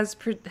 has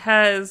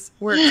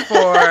worked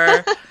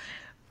for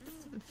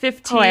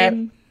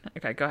 15.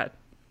 Okay, go ahead.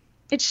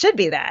 It should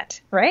be that,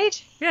 right?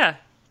 Yeah.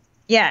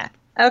 Yeah.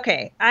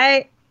 Okay.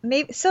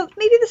 Maybe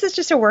this is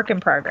just a work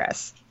in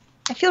progress.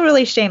 I feel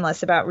really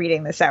shameless about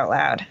reading this out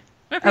loud.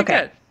 Okay.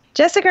 Good.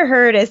 Jessica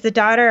Hurd is the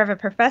daughter of a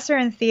professor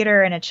in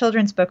theater and a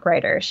children's book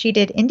writer. She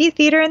did indie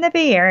theater in the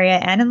Bay Area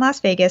and in Las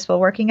Vegas while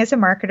working as a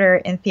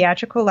marketer in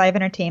theatrical live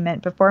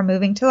entertainment before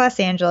moving to Los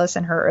Angeles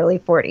in her early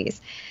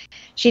 40s.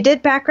 She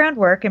did background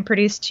work and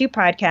produced 2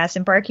 podcasts,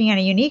 embarking on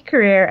a unique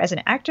career as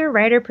an actor,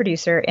 writer,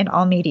 producer in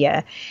all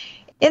media.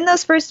 In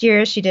those first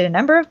years, she did a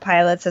number of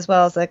pilots as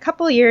well as a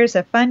couple years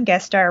of fun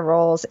guest star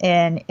roles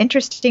in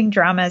interesting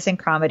dramas and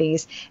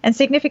comedies, and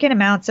significant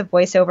amounts of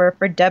voiceover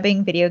for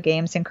dubbing video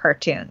games and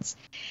cartoons.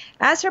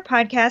 As her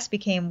podcast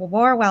became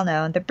more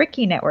well-known, the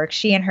Bricky Network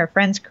she and her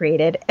friends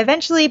created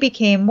eventually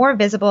became more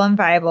visible and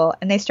viable,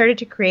 and they started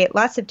to create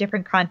lots of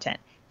different content: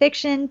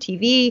 fiction,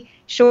 TV,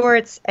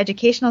 shorts,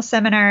 educational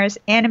seminars,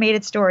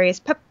 animated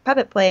stories,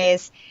 puppet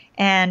plays,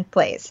 and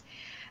plays.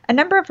 A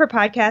number of her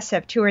podcasts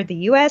have toured the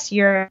U.S.,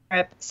 Europe,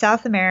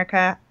 South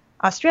America,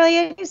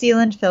 Australia, New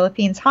Zealand,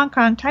 Philippines, Hong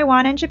Kong,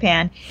 Taiwan, and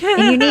Japan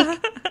in unique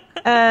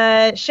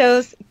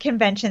shows,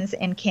 conventions,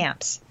 and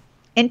camps.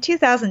 In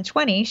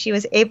 2020, she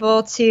was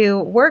able to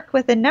work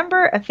with a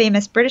number of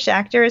famous British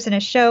actors in a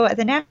show at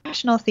the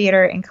National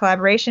Theatre in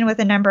collaboration with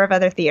a number of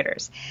other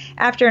theatres.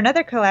 After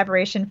another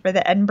collaboration for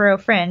the Edinburgh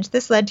Fringe,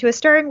 this led to a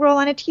starring role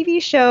on a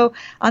TV show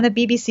on the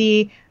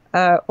BBC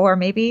or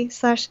maybe /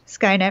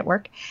 Sky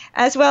Network,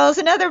 as well as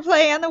another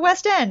play on the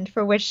West End,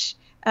 for which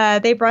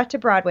they brought to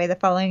Broadway the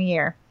following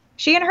year.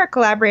 She and her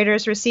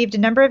collaborators received a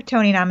number of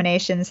Tony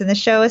nominations, and the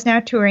show is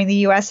now touring the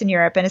U.S. and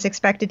Europe and is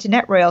expected to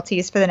net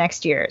royalties for the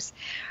next years.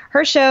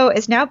 Her show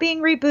is now being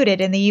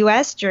rebooted in the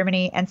U.S.,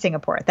 Germany, and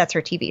Singapore. That's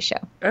her TV show.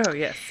 Oh,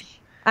 yes.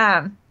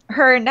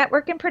 Her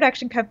network and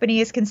production company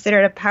is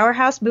considered a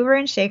powerhouse mover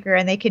and shaker,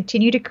 and they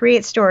continue to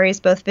create stories,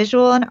 both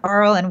visual and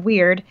oral and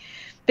weird,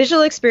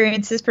 visual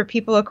experiences for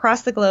people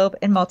across the globe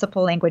in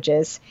multiple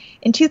languages.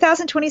 In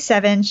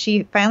 2027,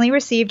 she finally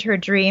achieved her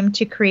dream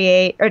to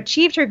create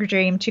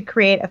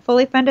a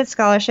fully funded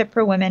scholarship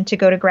for women to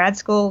go to grad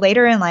school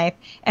later in life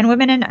and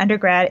women in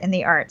undergrad in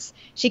the arts.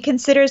 She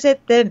considers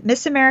it the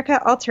Miss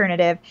America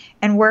alternative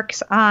and working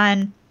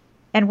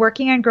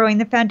on growing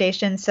the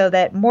foundation so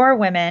that more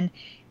women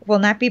will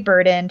not be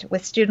burdened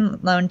with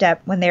student loan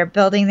debt when they are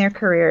building their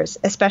careers,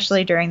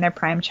 especially during their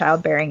prime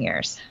childbearing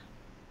years.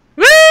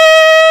 Woo!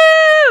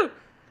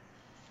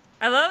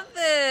 I love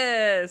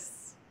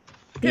this.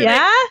 Can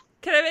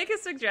I make a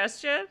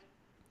suggestion?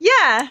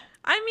 Yeah.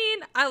 I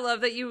mean, I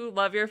love that you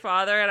love your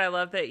father, and I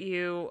love that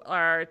you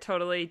are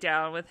totally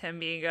down with him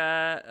being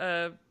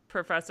a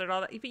professor and all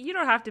that. But you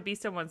don't have to be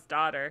someone's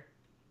daughter.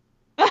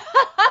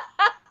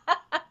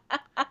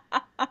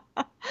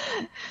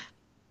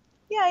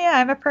 Yeah,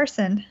 I'm a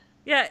person.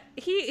 Yeah,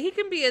 he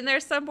can be in there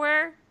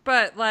somewhere,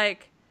 but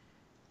like,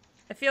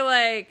 I feel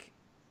like,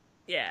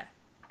 yeah.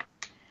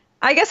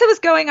 I guess I was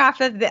going off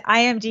of the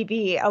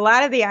IMDb. A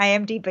lot of the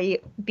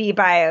IMDb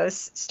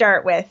bios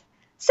start with,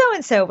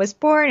 so-and-so was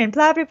born and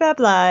blah, blah, blah,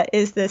 blah,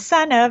 is the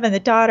son of and the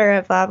daughter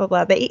of blah, blah,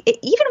 blah. But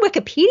even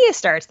Wikipedia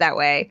starts that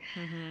way.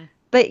 Mm-hmm.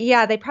 But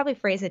yeah, they probably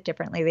phrase it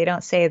differently. They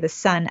don't say the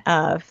son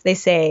of. They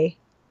say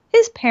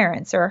his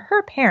parents or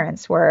her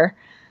parents were.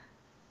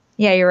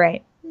 Yeah, you're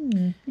right.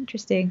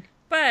 Interesting.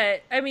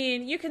 But, I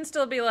mean, you can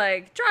still be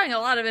like, drawing a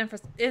lot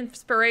of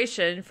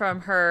inspiration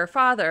from her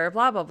father,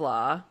 blah, blah,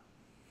 blah.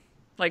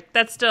 Like,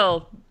 that's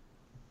still,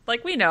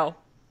 like, we know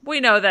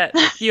that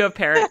you have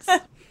parents.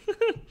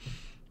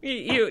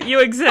 you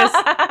exist,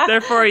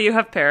 therefore you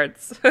have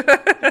parents.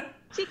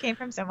 She came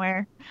from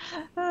somewhere.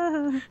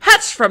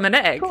 Hatched from an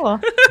egg. Cool.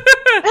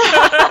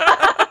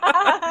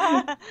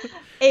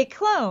 A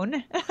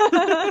clone.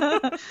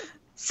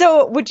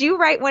 So, would you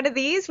write one of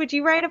these? Would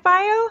you write a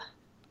bio?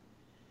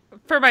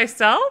 For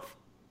myself?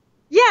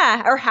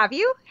 Yeah, or have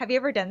you? Have you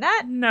ever done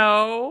that?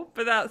 No,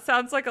 but that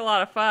sounds like a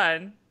lot of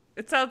fun.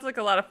 It sounds like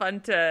a lot of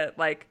fun to,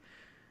 like,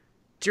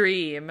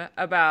 dream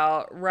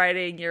about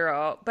writing your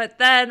own, but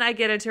then I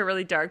get into a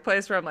really dark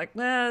place where I'm like,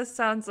 this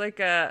sounds like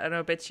an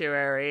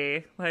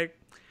obituary, like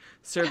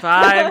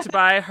survived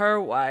by her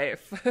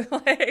wife,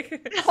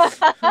 like,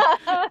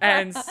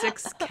 and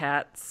 6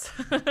 cats.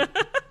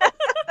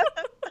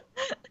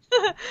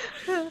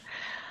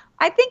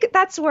 I think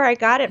that's where I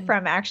got it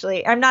from,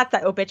 actually. I'm not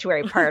the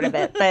obituary part of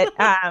it, but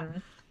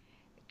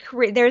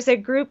there's a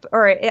group,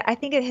 or I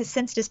think it has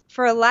since, just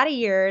for a lot of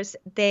years,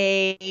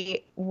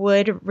 they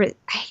would,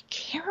 I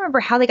can't remember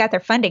how they got their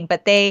funding,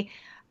 but they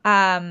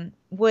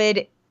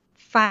would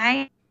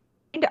find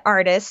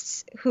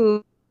artists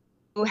who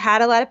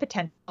had a lot of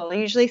potential,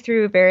 usually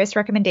through various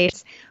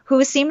recommendations,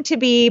 who seemed to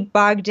be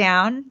bogged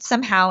down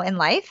somehow in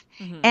life.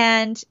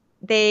 And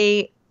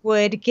they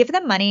would give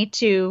them money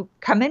to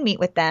come and meet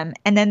with them.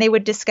 And then they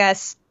would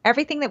discuss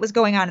everything that was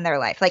going on in their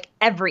life, like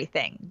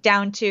everything,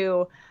 down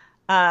to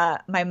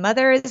my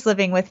mother is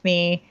living with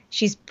me.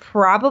 She's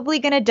probably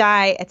going to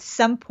die at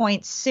some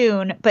point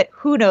soon, but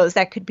who knows?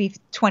 That could be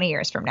 20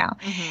 years from now.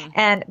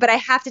 But I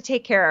have to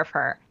take care of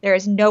her. There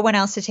is no one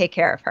else to take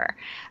care of her.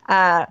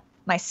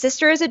 My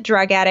sister is a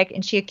drug addict,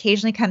 and she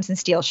occasionally comes and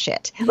steals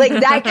shit. Like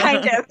that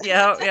kind of,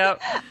 yep.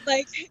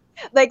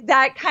 like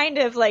that kind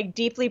of like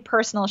deeply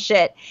personal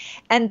shit.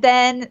 And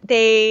then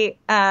they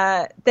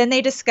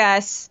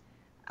discuss,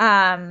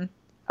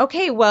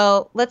 okay,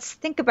 well, let's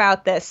think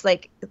about this.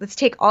 Like, let's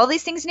take all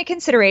these things into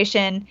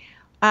consideration.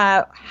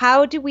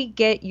 How do we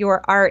get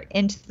your art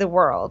into the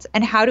world,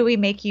 and how do we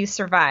make you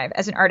survive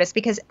as an artist?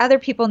 Because other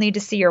people need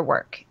to see your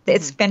work.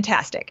 It's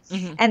fantastic.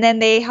 And then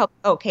they help.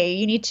 Okay,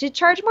 you need to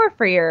charge more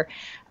for your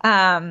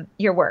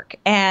work,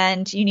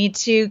 and you need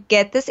to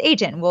get this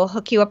agent. We'll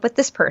hook you up with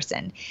this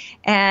person,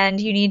 and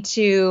you need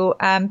to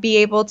be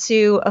able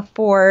to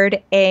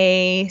afford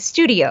a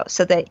studio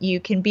so that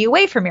you can be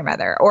away from your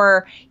mother,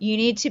 or you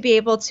need to be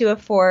able to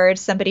afford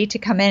somebody to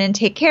come in and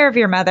take care of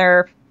your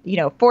mother,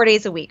 4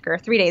 days a week or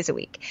 3 days a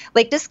week,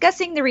 like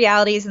discussing the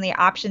realities and the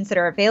options that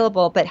are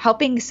available, but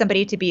helping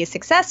somebody to be a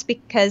success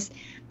because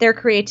their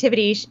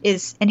creativity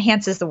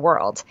enhances the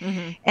world.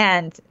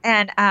 And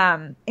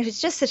it was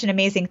just such an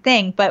amazing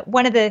thing. But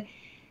one of the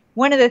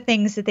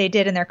things that they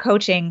did in their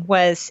coaching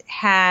was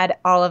had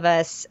all of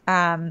us,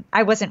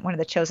 I wasn't one of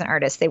the chosen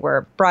artists. They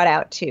were brought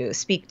out to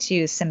speak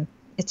to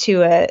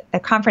a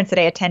conference that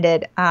I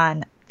attended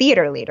on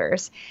theater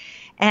leaders.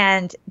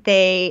 And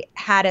they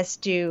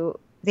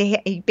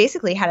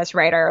basically had us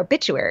write our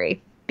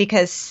obituary,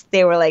 because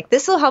they were like,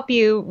 this will help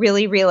you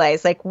really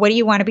realize, like, what do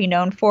you want to be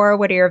known for?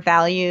 What are your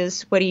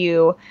values? What do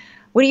you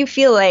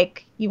feel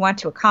like you want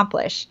to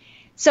accomplish?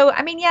 So,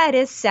 I mean, yeah, it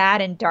is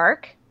sad and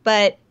dark,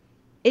 but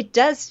it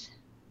does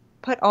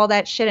put all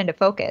that shit into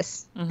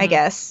focus, I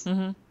guess.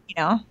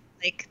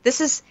 Like,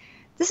 this is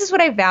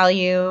what I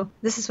value.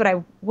 This is what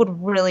I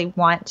would really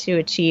want to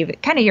achieve.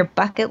 Kind of your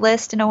bucket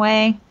list in a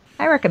way.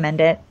 I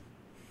recommend it.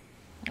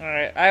 All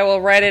right, I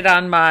will write it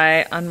on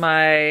my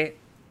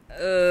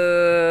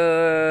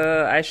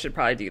I should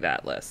probably do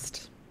that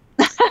list.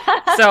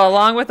 So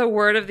along with a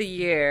word of the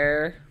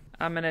year,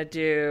 I'm going to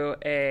do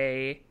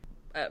a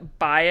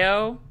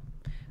bio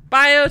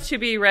to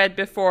be read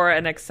before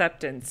an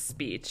acceptance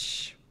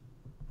speech.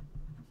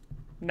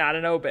 Not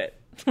an obit.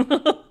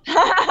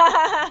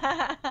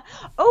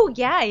 Oh,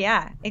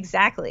 yeah,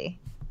 exactly.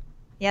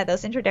 Yeah,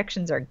 those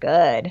introductions are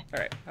good. All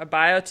right, a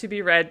bio to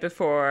be read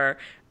before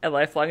a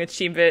Lifelong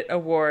Achievement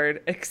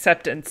Award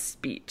acceptance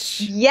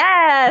speech.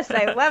 Yes,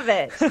 I love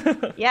it.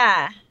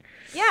 Yeah.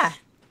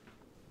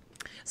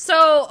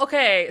 So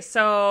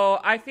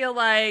I feel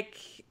like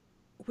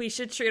we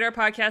should treat our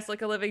podcast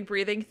like a living,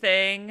 breathing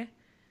thing.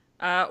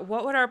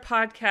 What would our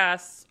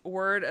podcast's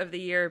word of the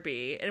year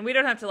be? And we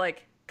don't have to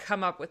like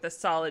come up with a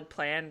solid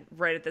plan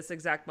right at this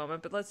exact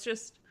moment, but let's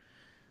just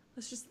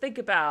think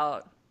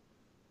about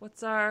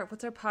what's our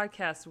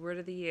podcast word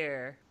of the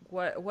year?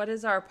 What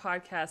is our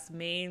podcast's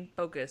main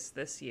focus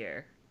this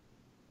year?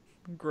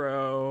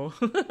 Grow.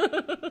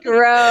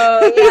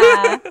 Grow,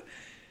 yeah.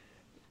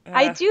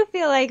 I do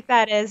feel like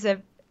that is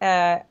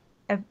an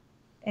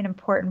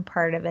important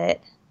part of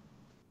it.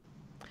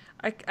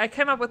 I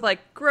came up with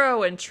like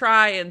grow and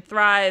try and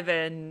thrive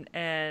and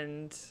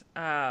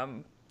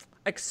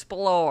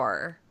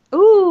explore.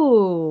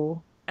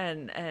 Ooh.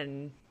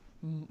 And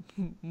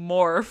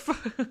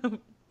morph.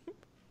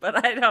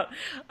 But I don't.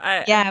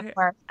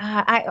 Morph.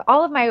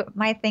 All of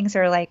my things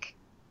are like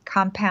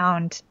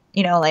compound,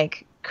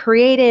 like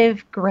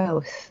creative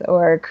growth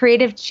or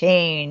creative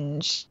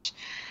change.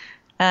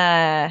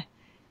 But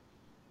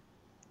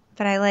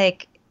I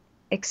like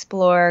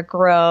explore,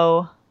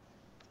 grow,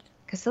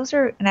 because those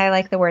are, and I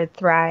like the word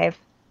thrive.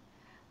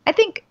 I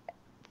think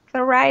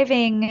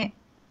thriving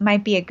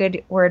might be a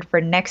good word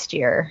for next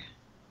year,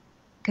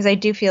 because I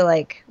do feel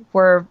like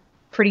we're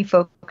pretty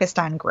focused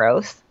on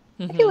growth.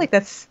 I feel like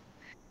that's,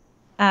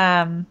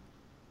 that's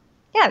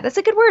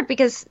a good word,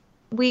 because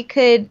we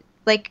could,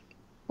 like,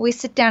 we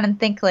sit down and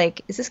think,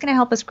 like, is this going to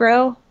help us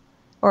grow?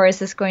 Or is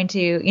this going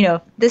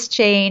to, this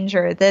change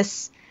or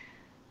this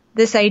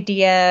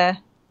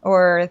idea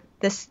or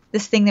this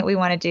thing that we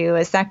want to do,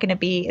 is that going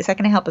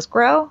to help us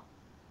grow?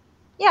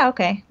 Yeah,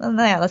 okay. Well,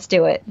 yeah, let's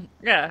do it.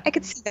 Yeah. I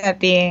could see that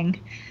being,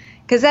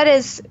 because that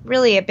is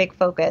really a big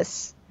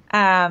focus.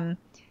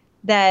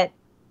 That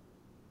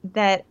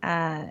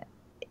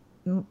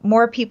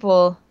more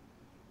people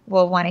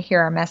will want to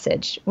hear our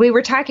message. We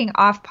were talking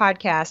off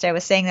podcast. I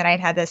was saying that I'd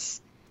had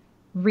this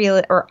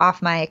real, or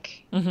off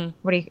mic. Mm-hmm.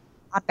 What do you,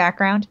 on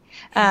background?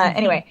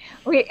 Anyway,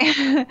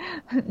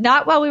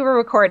 not while we were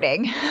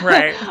recording.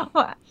 Right.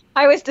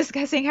 I was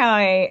discussing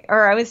I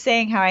was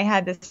saying how I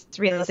had this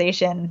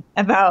realization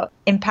about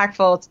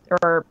impactful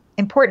or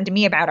important to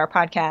me about our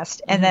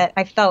podcast, and that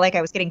I felt like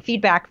I was getting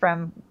feedback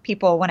from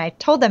people when I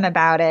told them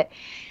about it,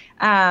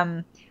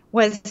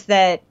 was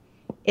that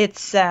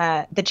it's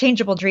the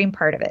changeable dream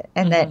part of it,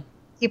 and that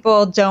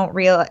people don't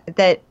realize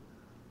that.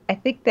 I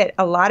think that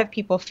a lot of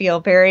people feel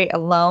very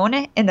alone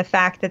in the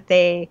fact that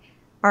they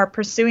are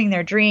pursuing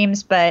their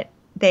dreams, but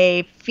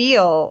they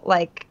feel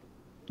like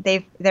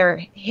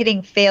they're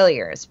hitting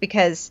failures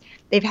because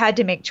they've had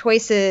to make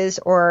choices,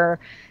 or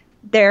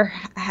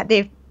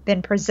they've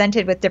been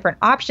presented with different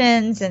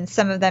options, and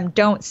some of them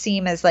don't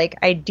seem as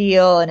like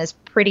ideal and as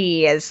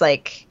pretty as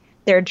like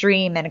their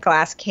dream in a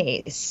glass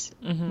case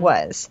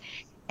was,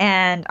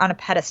 and on a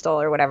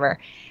pedestal or whatever.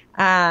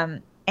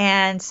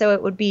 And so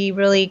it would be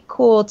really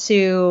cool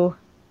to,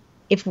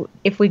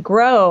 if we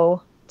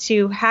grow,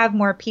 to have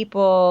more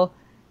people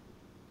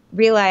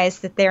realize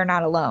that they're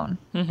not alone,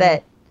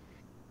 that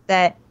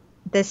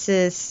this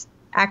is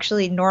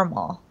actually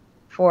normal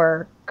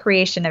for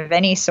creation of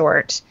any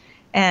sort.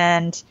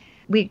 And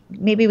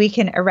maybe we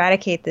can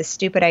eradicate this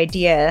stupid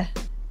idea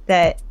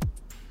that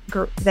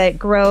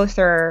growth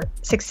or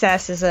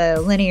success is a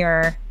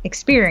linear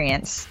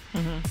experience.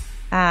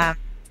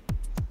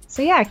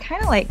 So yeah, I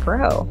kind of like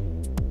grow.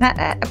 But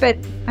I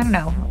don't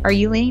know. Are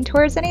you leaning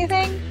towards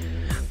anything?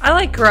 I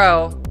like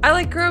grow. I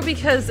like grow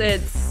because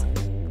it's,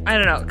 I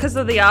don't know, because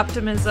of the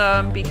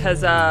optimism,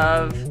 because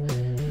of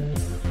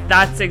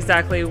that's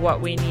exactly what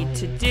we need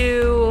to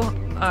do.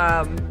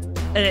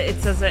 And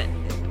it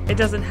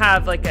doesn't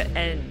have like an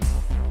end.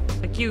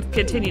 Like, you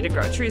continue to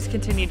grow. Trees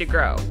continue to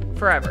grow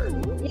forever.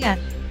 Yeah.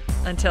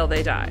 Until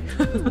they die.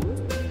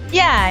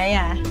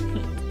 Yeah.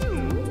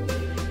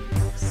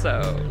 So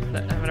I'm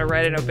going to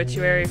write an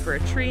obituary for a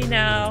tree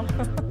now.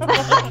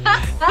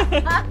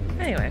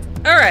 Anyway.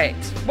 All right.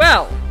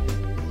 Well,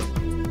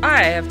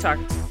 I have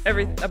talked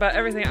about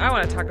everything I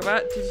want to talk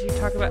about. Did you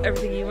talk about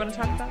everything you want to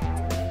talk about?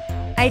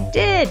 I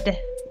did.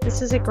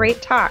 This is a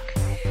great talk.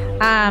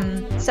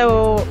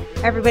 So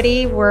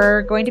everybody,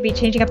 we're going to be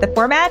changing up the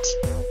format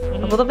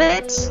a little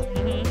bit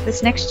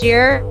this next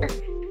year.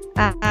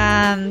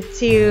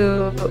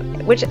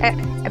 Which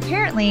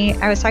apparently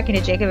I was talking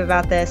to Jacob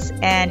about this,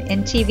 and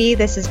in TV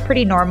this is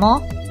pretty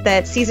normal,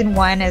 that season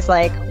 1 is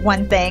like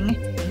one thing,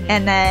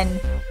 and then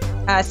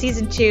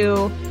season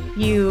 2,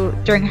 you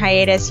during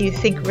hiatus you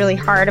think really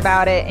hard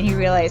about it and you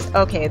realize,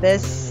 okay,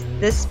 this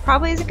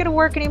probably isn't going to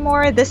work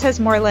anymore, this has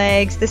more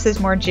legs, this has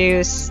more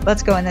juice,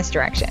 let's go in this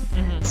direction.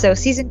 So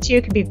season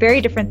 2 can be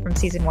very different from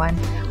season 1.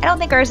 I don't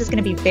think ours is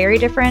going to be very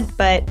different,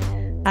 but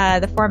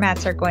the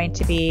formats are going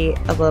to be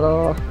a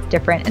little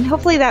different, and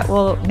hopefully that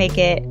will make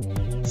it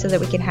so that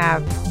we can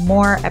have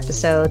more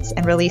episodes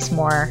and release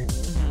more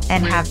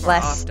and have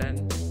less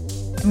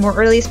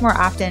release more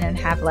often and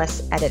have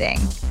less editing.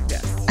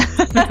 Yes.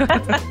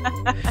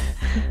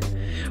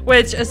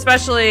 Which,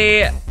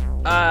 especially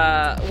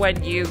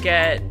when you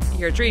get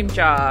your dream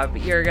job,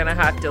 you're gonna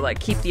have to like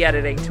keep the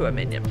editing to a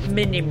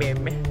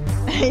minimum.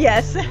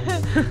 Yes.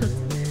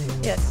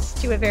 Yes,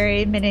 to a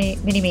very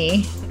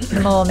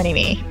minimal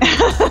mini-me.